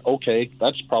I was thinking, okay,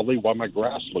 that's probably why my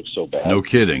grass looks so bad. No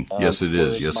kidding. Yes, it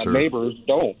is. Yes, sir. My neighbors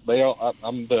don't.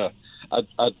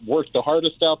 I worked the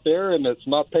hardest out there, and it's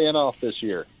not paying off this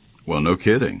year. Well, no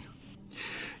kidding.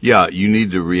 Yeah, you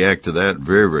need to react to that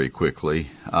very, very quickly.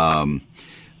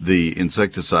 The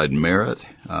insecticide Merit,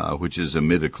 which is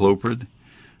imidacloprid,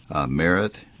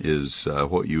 Merit is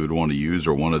what you would want to use,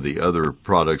 or one of the other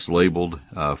products labeled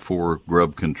for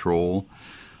grub control,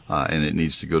 and it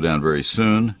needs to go down very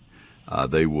soon.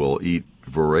 They will eat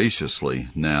voraciously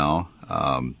now.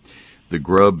 The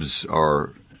grubs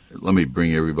are, let me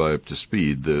bring everybody up to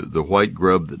speed. The white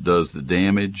grub that does the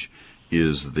damage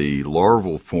is the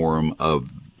larval form of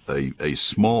a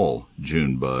small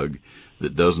June bug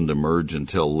that doesn't emerge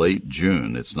until late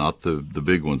June. It's not the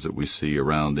big ones that we see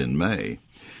around in May.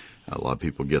 A lot of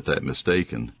people get that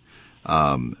mistaken.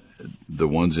 The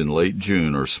ones in late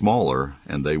June are smaller,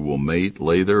 and they will mate,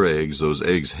 lay their eggs. Those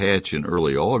eggs hatch in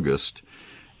early August,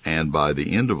 and by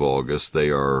the end of August, they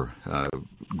are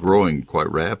growing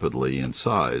quite rapidly in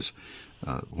size.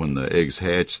 When the eggs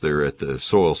hatch, they're at the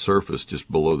soil surface,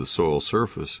 just below the soil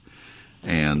surface,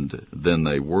 and then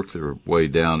they work their way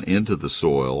down into the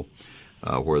soil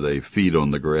where they feed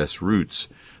on the grass roots.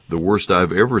 The worst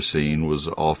I've ever seen was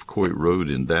off Coit Road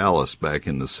in Dallas back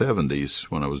in the 70s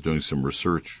when I was doing some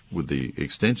research with the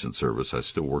Extension Service. I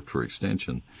still worked for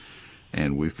Extension,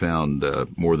 and we found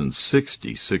more than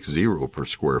 60 per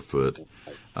square foot,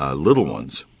 little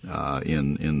ones,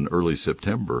 in early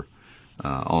September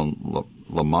on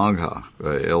La Manga,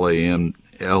 Lamanga.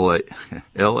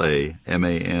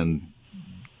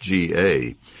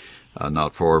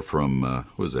 not far from,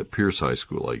 what was that, Pierce High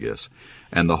School, I guess.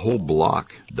 And the whole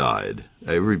block died.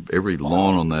 Every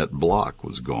lawn on that block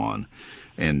was gone.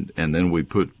 And then we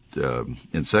put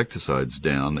insecticides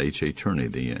down, H.A. Turney,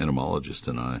 the entomologist,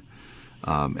 and I.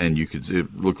 And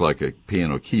it looked like a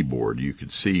piano keyboard. You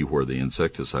could see where the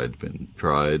insecticide had been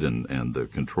tried and the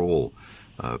control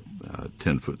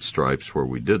 10-foot stripes where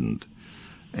we didn't.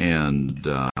 And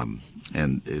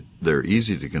they're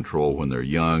easy to control when they're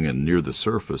young and near the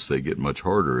surface. They get much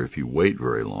harder if you wait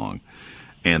very long.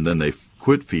 And then they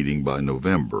quit feeding by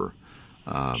November.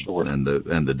 Sure. And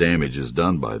the damage is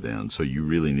done by then. So you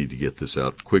really need to get this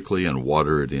out quickly and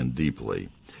water it in deeply.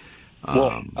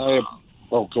 Go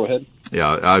ahead. Yeah,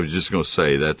 I was just going to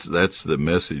say that's the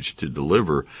message to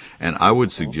deliver. And I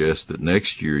would suggest that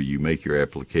next year you make your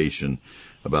application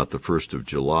about the 1st of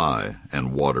July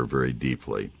and water very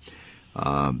deeply.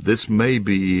 This may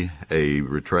be a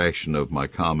retraction of my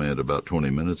comment about 20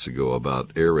 minutes ago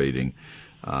about aerating.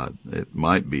 It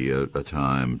might be a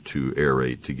time to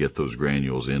aerate to get those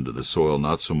granules into the soil,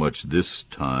 not so much this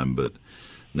time, but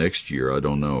next year. I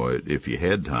don't know. If you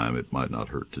had time, it might not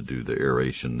hurt to do the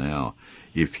aeration now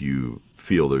if you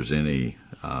feel there's any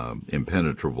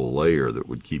impenetrable layer that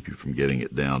would keep you from getting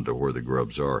it down to where the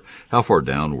grubs are. How far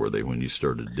down were they when you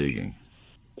started digging?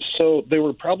 So they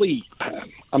were probably,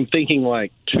 I'm thinking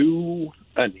like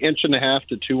 1.5 inches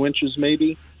to 2 inches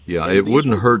maybe. Yeah, it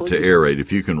wouldn't hurt to aerate.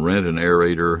 If you can rent an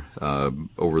aerator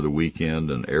over the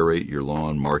weekend and aerate your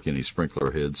lawn, mark any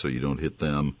sprinkler heads so you don't hit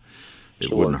them. It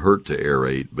Sure. wouldn't hurt to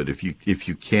aerate, but if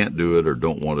you can't do it or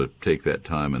don't want to take that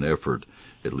time and effort,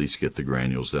 at least get the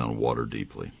granules down water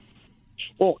deeply.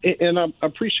 Well, and I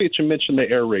appreciate you mentioned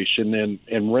the aeration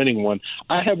and renting one.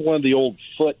 I have one of the old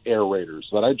foot aerators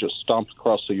that I just stomped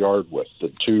across the yard with, the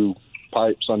 2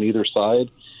 pipes on either side.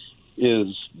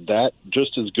 Is that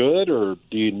just as good, or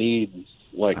do you need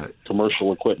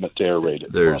commercial equipment to aerate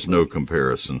it? There's no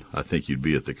comparison. I think you'd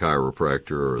be at the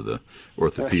chiropractor or the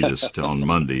orthopedist on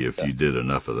Monday if you did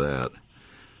enough of that.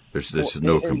 There's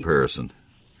no comparison.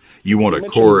 You want a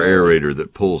core aerator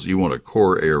that pulls. You want a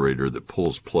core aerator that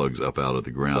pulls plugs up out of the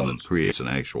ground and creates an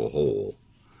actual hole.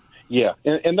 Yeah,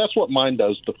 and that's what mine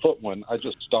does. The foot one, I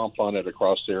just stomp on it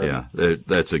across there. Yeah,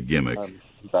 that's a gimmick.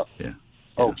 Yeah.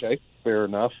 Okay, fair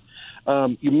enough.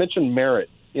 You mentioned Merit,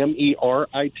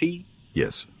 MERIT.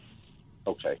 Yes.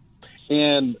 Okay.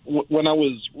 And when I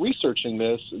was researching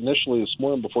this initially this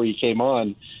morning before you came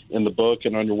on in the book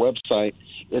and on your website,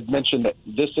 it mentioned that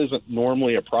this isn't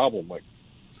normally a problem. Like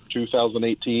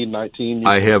 2018, 19.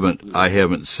 I have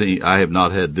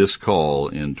not had this call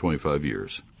in 25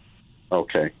 years.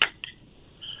 Okay.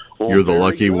 Well, you're the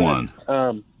lucky one.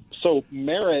 So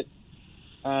Merit.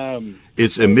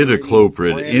 It's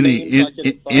imidacloprid. Any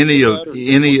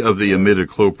of the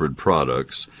imidacloprid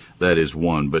products, that is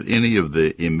one. But any of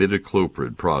the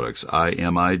imidacloprid products,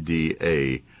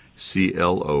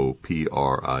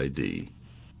 IMIDACLOPRID.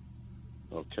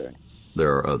 Okay.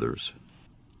 There are others.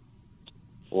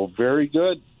 Well, very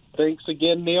good. Thanks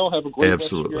again, Neil. Have a great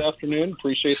rest of your afternoon.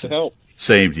 Appreciate the help.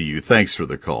 Same to you. Thanks for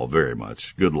the call very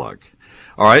much. Good luck.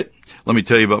 All right, let me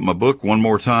tell you about my book one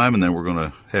more time, and then we're going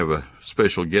to have a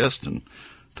special guest and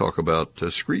talk about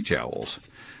screech owls.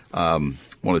 I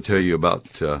want to tell you about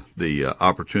the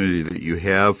opportunity that you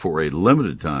have for a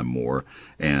limited time more,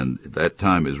 and that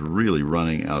time is really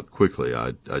running out quickly.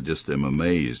 I just am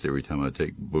amazed every time I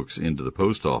take books into the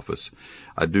post office.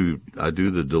 I do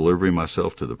the delivery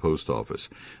myself to the post office.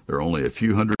 There are only a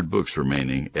few hundred books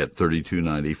remaining at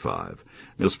 $32.95.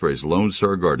 Neil Sperry's Lone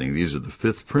Star Gardening. These are the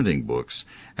 5th printing books,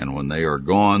 and when they are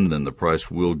gone, then the price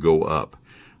will go up.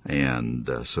 And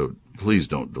so please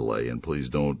don't delay, and please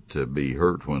don't be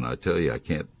hurt when I tell you I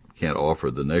can't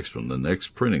offer the next one. The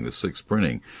next printing, the 6th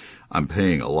printing, I'm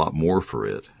paying a lot more for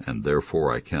it, and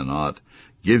therefore I cannot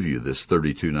give you this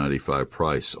 $32.95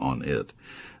 price on it.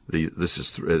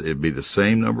 It'd be the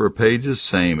same number of pages,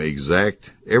 same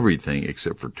exact everything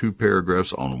except for 2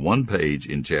 paragraphs on 1 page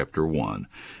in chapter 1,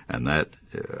 and that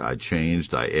I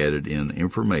added in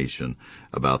information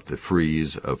about the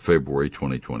freeze of February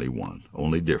 2021.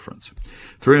 Only difference.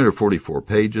 344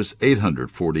 pages,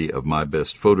 840 of my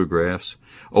best photographs.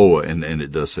 Oh, and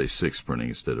it does say 6th printing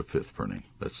instead of 5th printing.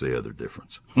 That's the other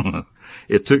difference.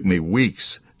 It took me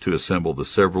weeks to assemble the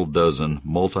several dozen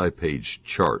multi-page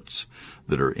charts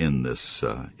that are in this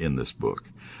book.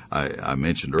 I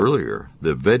mentioned earlier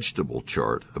the vegetable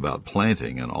chart about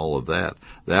planting and all of that.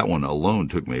 That one alone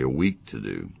took me a week to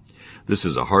do. This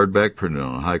is a hardback printed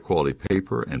on high-quality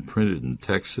paper and printed in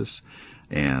Texas,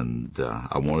 and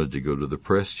I wanted to go to the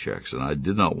press checks, and I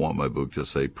did not want my book to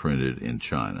say printed in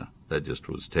China. That just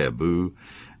was taboo.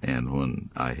 And when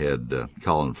I had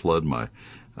Colin Flood, my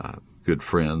good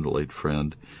friend, late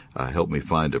friend, help me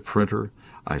find a printer,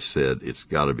 I said, it's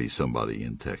got to be somebody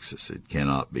in Texas. It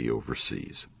cannot be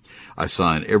overseas. I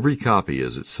sign every copy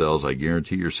as it sells. I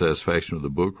guarantee your satisfaction with the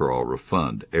book, or I'll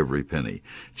refund every penny.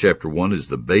 Chapter 1 is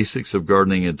the basics of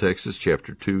gardening in Texas.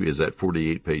 Chapter 2 is that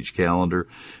 48-page calendar.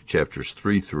 Chapters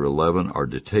 3 through 11 are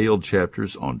detailed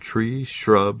chapters on trees,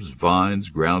 shrubs, vines,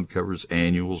 ground covers,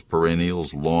 annuals,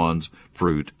 perennials, lawns,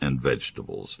 fruit, and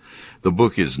vegetables. The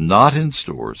book is not in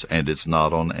stores, and it's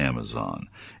not on Amazon.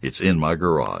 It's in my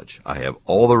garage. I have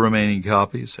all the remaining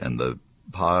copies, and the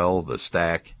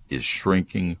stack is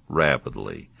shrinking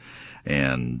rapidly.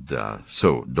 And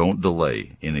so don't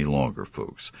delay any longer,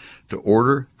 folks. To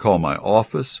order, call my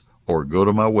office or go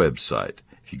to my website.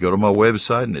 If you go to my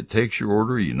website and it takes your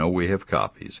order, you know we have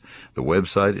copies. The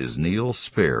website is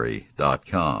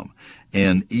neilsperry.com.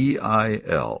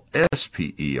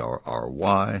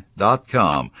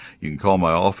 NEILSPERRY.com. You can call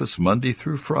my office Monday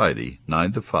through Friday,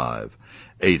 9 to 5,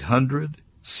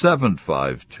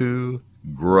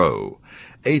 800-752-GROW.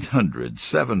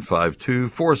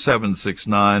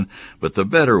 800-752-4769, but the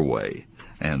better way,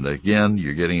 and again,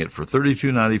 you're getting it for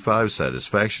 $32.95,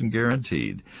 satisfaction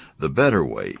guaranteed. The better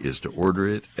way is to order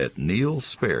it at Neil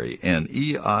Sperry,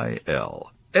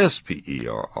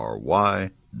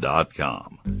 NEILSPERRY.com.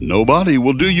 Nobody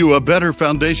will do you a better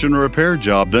foundation repair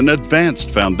job than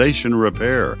Advanced Foundation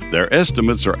Repair. Their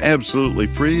estimates are absolutely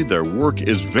free. Their work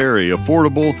is very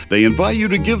affordable. They invite you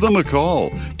to give them a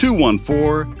call,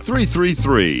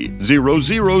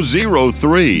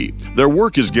 214-333-0003. Their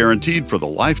work is guaranteed for the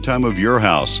lifetime of your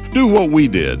house. Do what we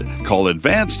did. Call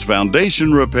Advanced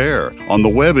Foundation Repair. On the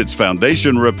web, it's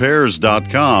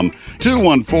foundationrepairs.com,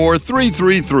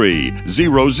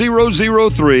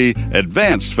 214-333-0003,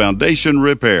 Advanced Foundation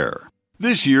Repair.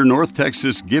 This year, North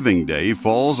Texas Giving Day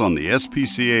falls on the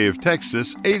SPCA of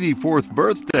Texas' 84th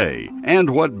birthday. And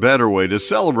what better way to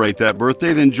celebrate that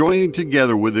birthday than joining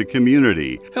together with the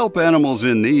community? Help animals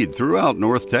in need throughout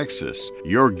North Texas.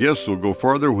 Your gifts will go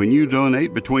farther when you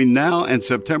donate between now and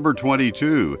September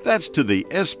 22. That's to the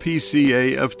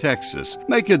SPCA of Texas.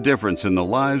 Make a difference in the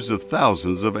lives of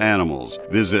thousands of animals.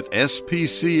 Visit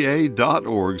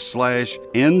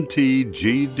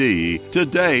spca.org/NTGD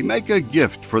today. Make a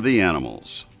gift for the animals.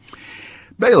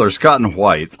 Baylor Scott &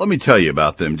 White, let me tell you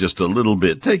about them just a little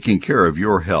bit. Taking care of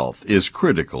your health is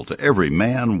critical to every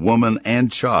man, woman, and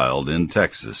child in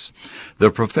Texas. The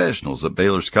professionals at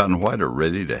Baylor Scott & White are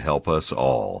ready to help us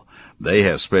all. They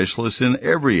have specialists in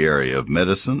every area of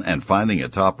medicine, and finding a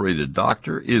top-rated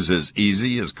doctor is as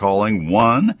easy as calling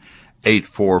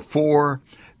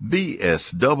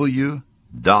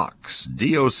 1-844-BSW-DOCS,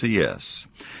 D-O-C-S.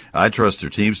 I trust their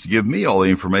teams to give me all the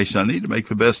information I need to make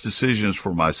the best decisions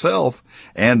for myself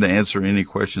and to answer any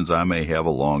questions I may have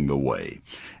along the way.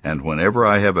 And whenever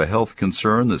I have a health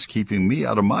concern that's keeping me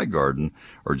out of my garden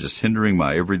or just hindering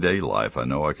my everyday life, I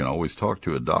know I can always talk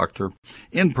to a doctor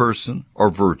in person or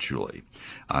virtually.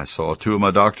 I saw 2 of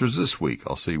my doctors this week.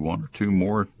 I'll see 1 or 2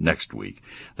 more next week.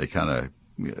 They kind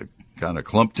of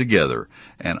clump together,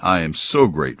 and I am so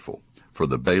grateful for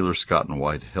the Baylor Scott &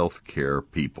 White Health Care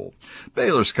people.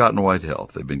 Baylor Scott & White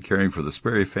Health, they've been caring for the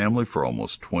Sperry family for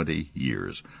almost 20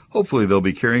 years. Hopefully they'll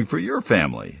be caring for your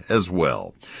family as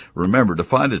well. Remember, to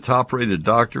find a top-rated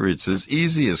doctor, it's as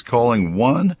easy as calling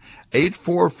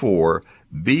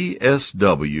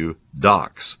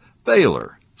 1-844-BSW-DOCS.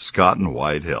 Baylor Scott &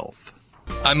 White Health.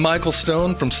 I'm Michael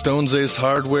Stone from Stone's Ace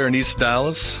Hardware in East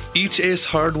Dallas. Each Ace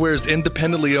Hardware is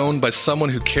independently owned by someone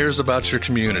who cares about your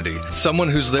community, someone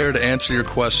who's there to answer your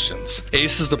questions.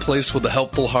 Ace is the place with the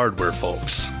helpful hardware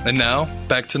folks. And now,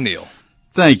 back to Neil.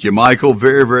 Thank you, Michael,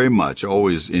 very, very much.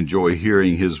 Always enjoy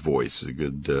hearing his voice. A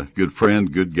good friend,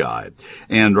 good guy.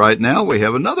 And right now we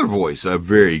have another voice, a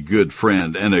very good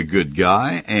friend and a good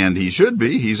guy, and he should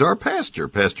be. He's our pastor,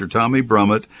 Pastor Tommy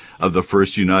Brummett of the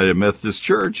First United Methodist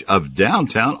Church of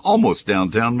almost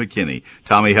downtown McKinney.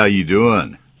 Tommy, how you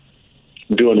doing?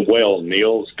 Doing well,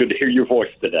 Neil. It's good to hear your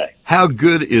voice today. How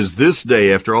good is this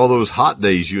day after all those hot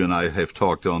days you and I have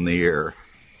talked on the air?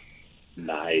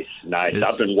 Nice.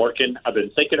 I've been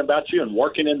thinking about you and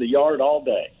working in the yard all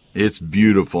day. It's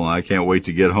beautiful, and I can't wait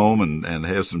to get home and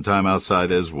have some time outside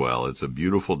as well. It's a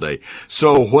beautiful day.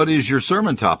 So what is your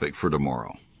sermon topic for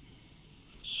tomorrow?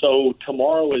 So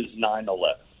tomorrow is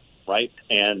 9/11, right?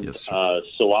 And yes,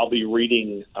 so I'll be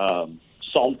reading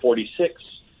Psalm 46,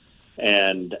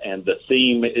 and the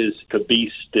theme is to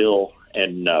be still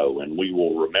and know, and we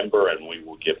will remember and we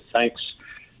will give thanks,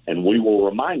 and we will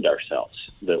remind ourselves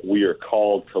that we are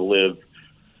called to live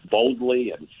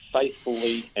boldly and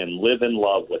faithfully and live in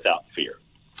love without fear.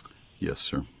 Yes,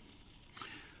 sir.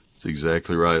 That's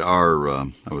exactly right.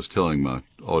 I was telling my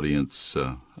audience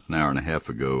an hour and a half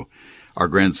ago, our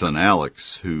grandson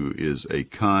Alex, who is a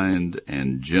kind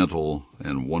and gentle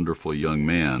and wonderful young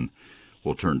man,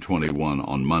 will turn 21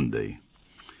 on Monday,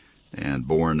 and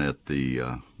born at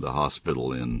the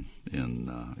hospital in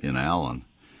Allen.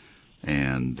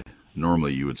 And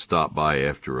normally you would stop by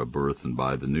after a birth and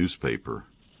buy the newspaper.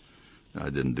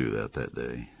 I didn't do that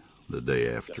day. The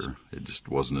day after, it just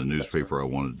wasn't a newspaper I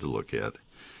wanted to look at.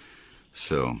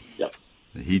 So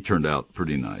he turned out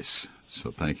pretty nice. So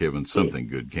thank heaven something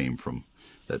good came from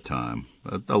that time.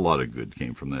 A lot of good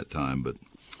came from that time, but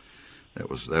that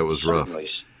was rough.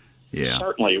 Yeah,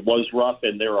 certainly it was rough,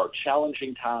 and there are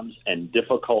challenging times and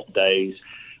difficult days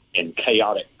and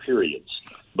chaotic periods.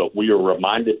 But we are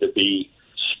reminded to be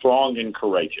strong and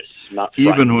courageous, not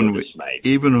even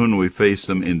when we face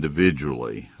them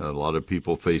individually. A lot of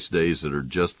people face days that are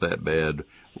just that bad,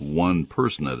 one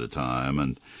person at a time,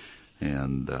 and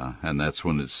that's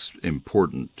when it's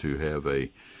important to have a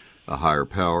higher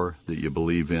power that you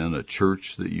believe in, a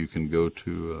church that you can go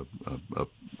to,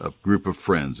 a group of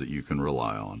friends that you can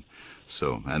rely on.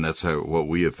 So, and that's what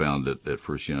we have found at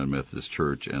First United Methodist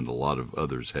Church, and a lot of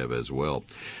others have as well.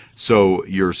 So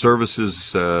your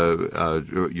services,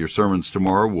 your sermons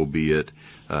tomorrow will be at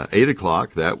 8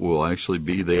 o'clock. That will actually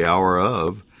be the hour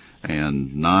of,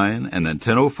 and 9, and then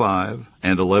 10:05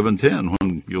 and 11:10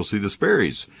 when you'll see the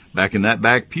Sperry's back in that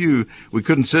back pew. We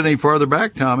couldn't sit any farther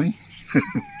back, Tommy.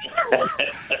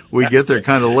 We get there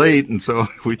kind of late, and so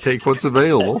we take what's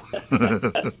available.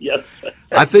 Yes.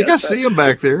 I think I see him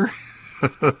back there.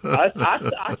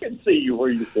 I can see you where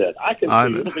you sit. I can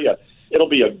see you. It'll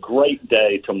be a great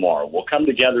day tomorrow. We'll come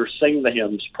together, sing the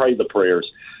hymns, pray the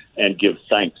prayers, and give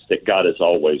thanks that God is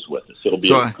always with us. It'll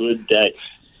be a good day.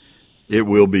 It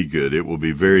will be good. It will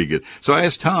be very good. So I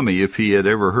asked Tommy if he had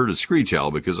ever heard of Screech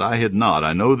Owl, because I had not.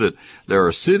 I know that there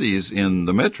are cities in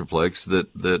the Metroplex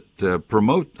that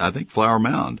promote, I think Flower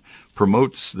Mound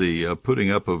promotes the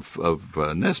putting up of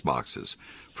nest boxes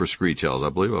for screech owls. I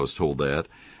believe I was told that.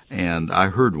 And I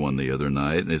heard one the other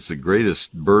night, and it's the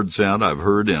greatest bird sound I've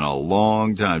heard in a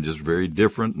long time, just very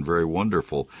different and very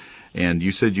wonderful. And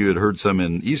you said you had heard some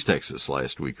in East Texas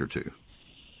last week or two.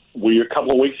 A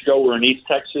couple of weeks ago, we were in East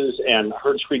Texas and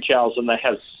heard screech owls, and they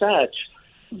have such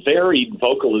varied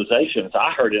vocalizations.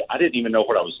 I heard it. I didn't even know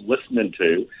what I was listening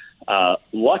to.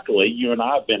 Luckily, you and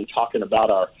I have been talking about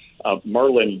our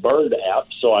Merlin Bird app,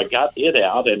 so I got it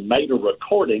out and made a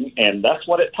recording, and that's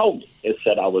what it told me. It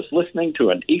said I was listening to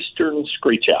an eastern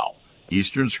screech owl.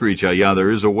 Eastern screech owl. Yeah,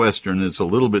 there is a western. It's a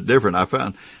little bit different. I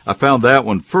found that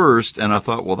one first, and I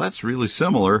thought, well, that's really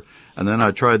similar. And then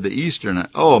I tried the eastern. And,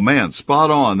 oh man,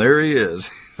 spot on. There he is,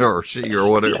 or she, or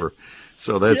whatever. Yeah.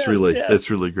 So that's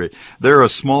really great. They're a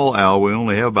small owl. We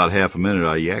only have about half a minute.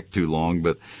 I yacked too long,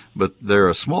 but they're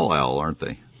a small owl, aren't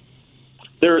they?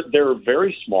 They're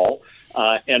very small,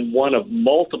 and one of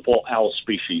multiple owl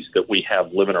species that we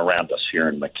have living around us here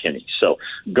in McKinney. So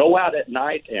go out at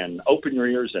night and open your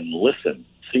ears and listen.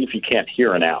 See if you can't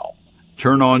hear an owl.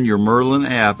 Turn on your Merlin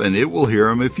app, and it will hear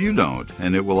them if you don't,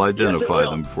 and it will identify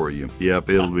them for you. Yep,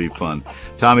 it'll be fun.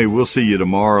 Tommy, we'll see you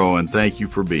tomorrow, and thank you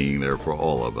for being there for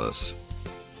all of us.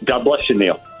 God bless you,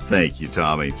 Neil. Thank you,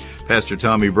 Tommy. Pastor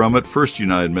Tommy Brummett, First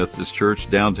United Methodist Church,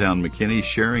 downtown McKinney,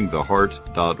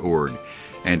 sharingtheheart.org.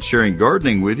 And sharing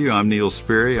gardening with you, I'm Neil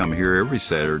Sperry. I'm here every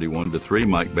Saturday, 1 to 3.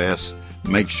 Mike Bass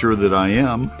makes sure that I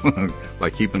am by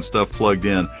keeping stuff plugged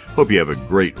in. Hope you have a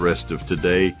great rest of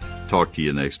today. Talk to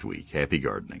you next week. Happy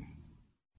gardening.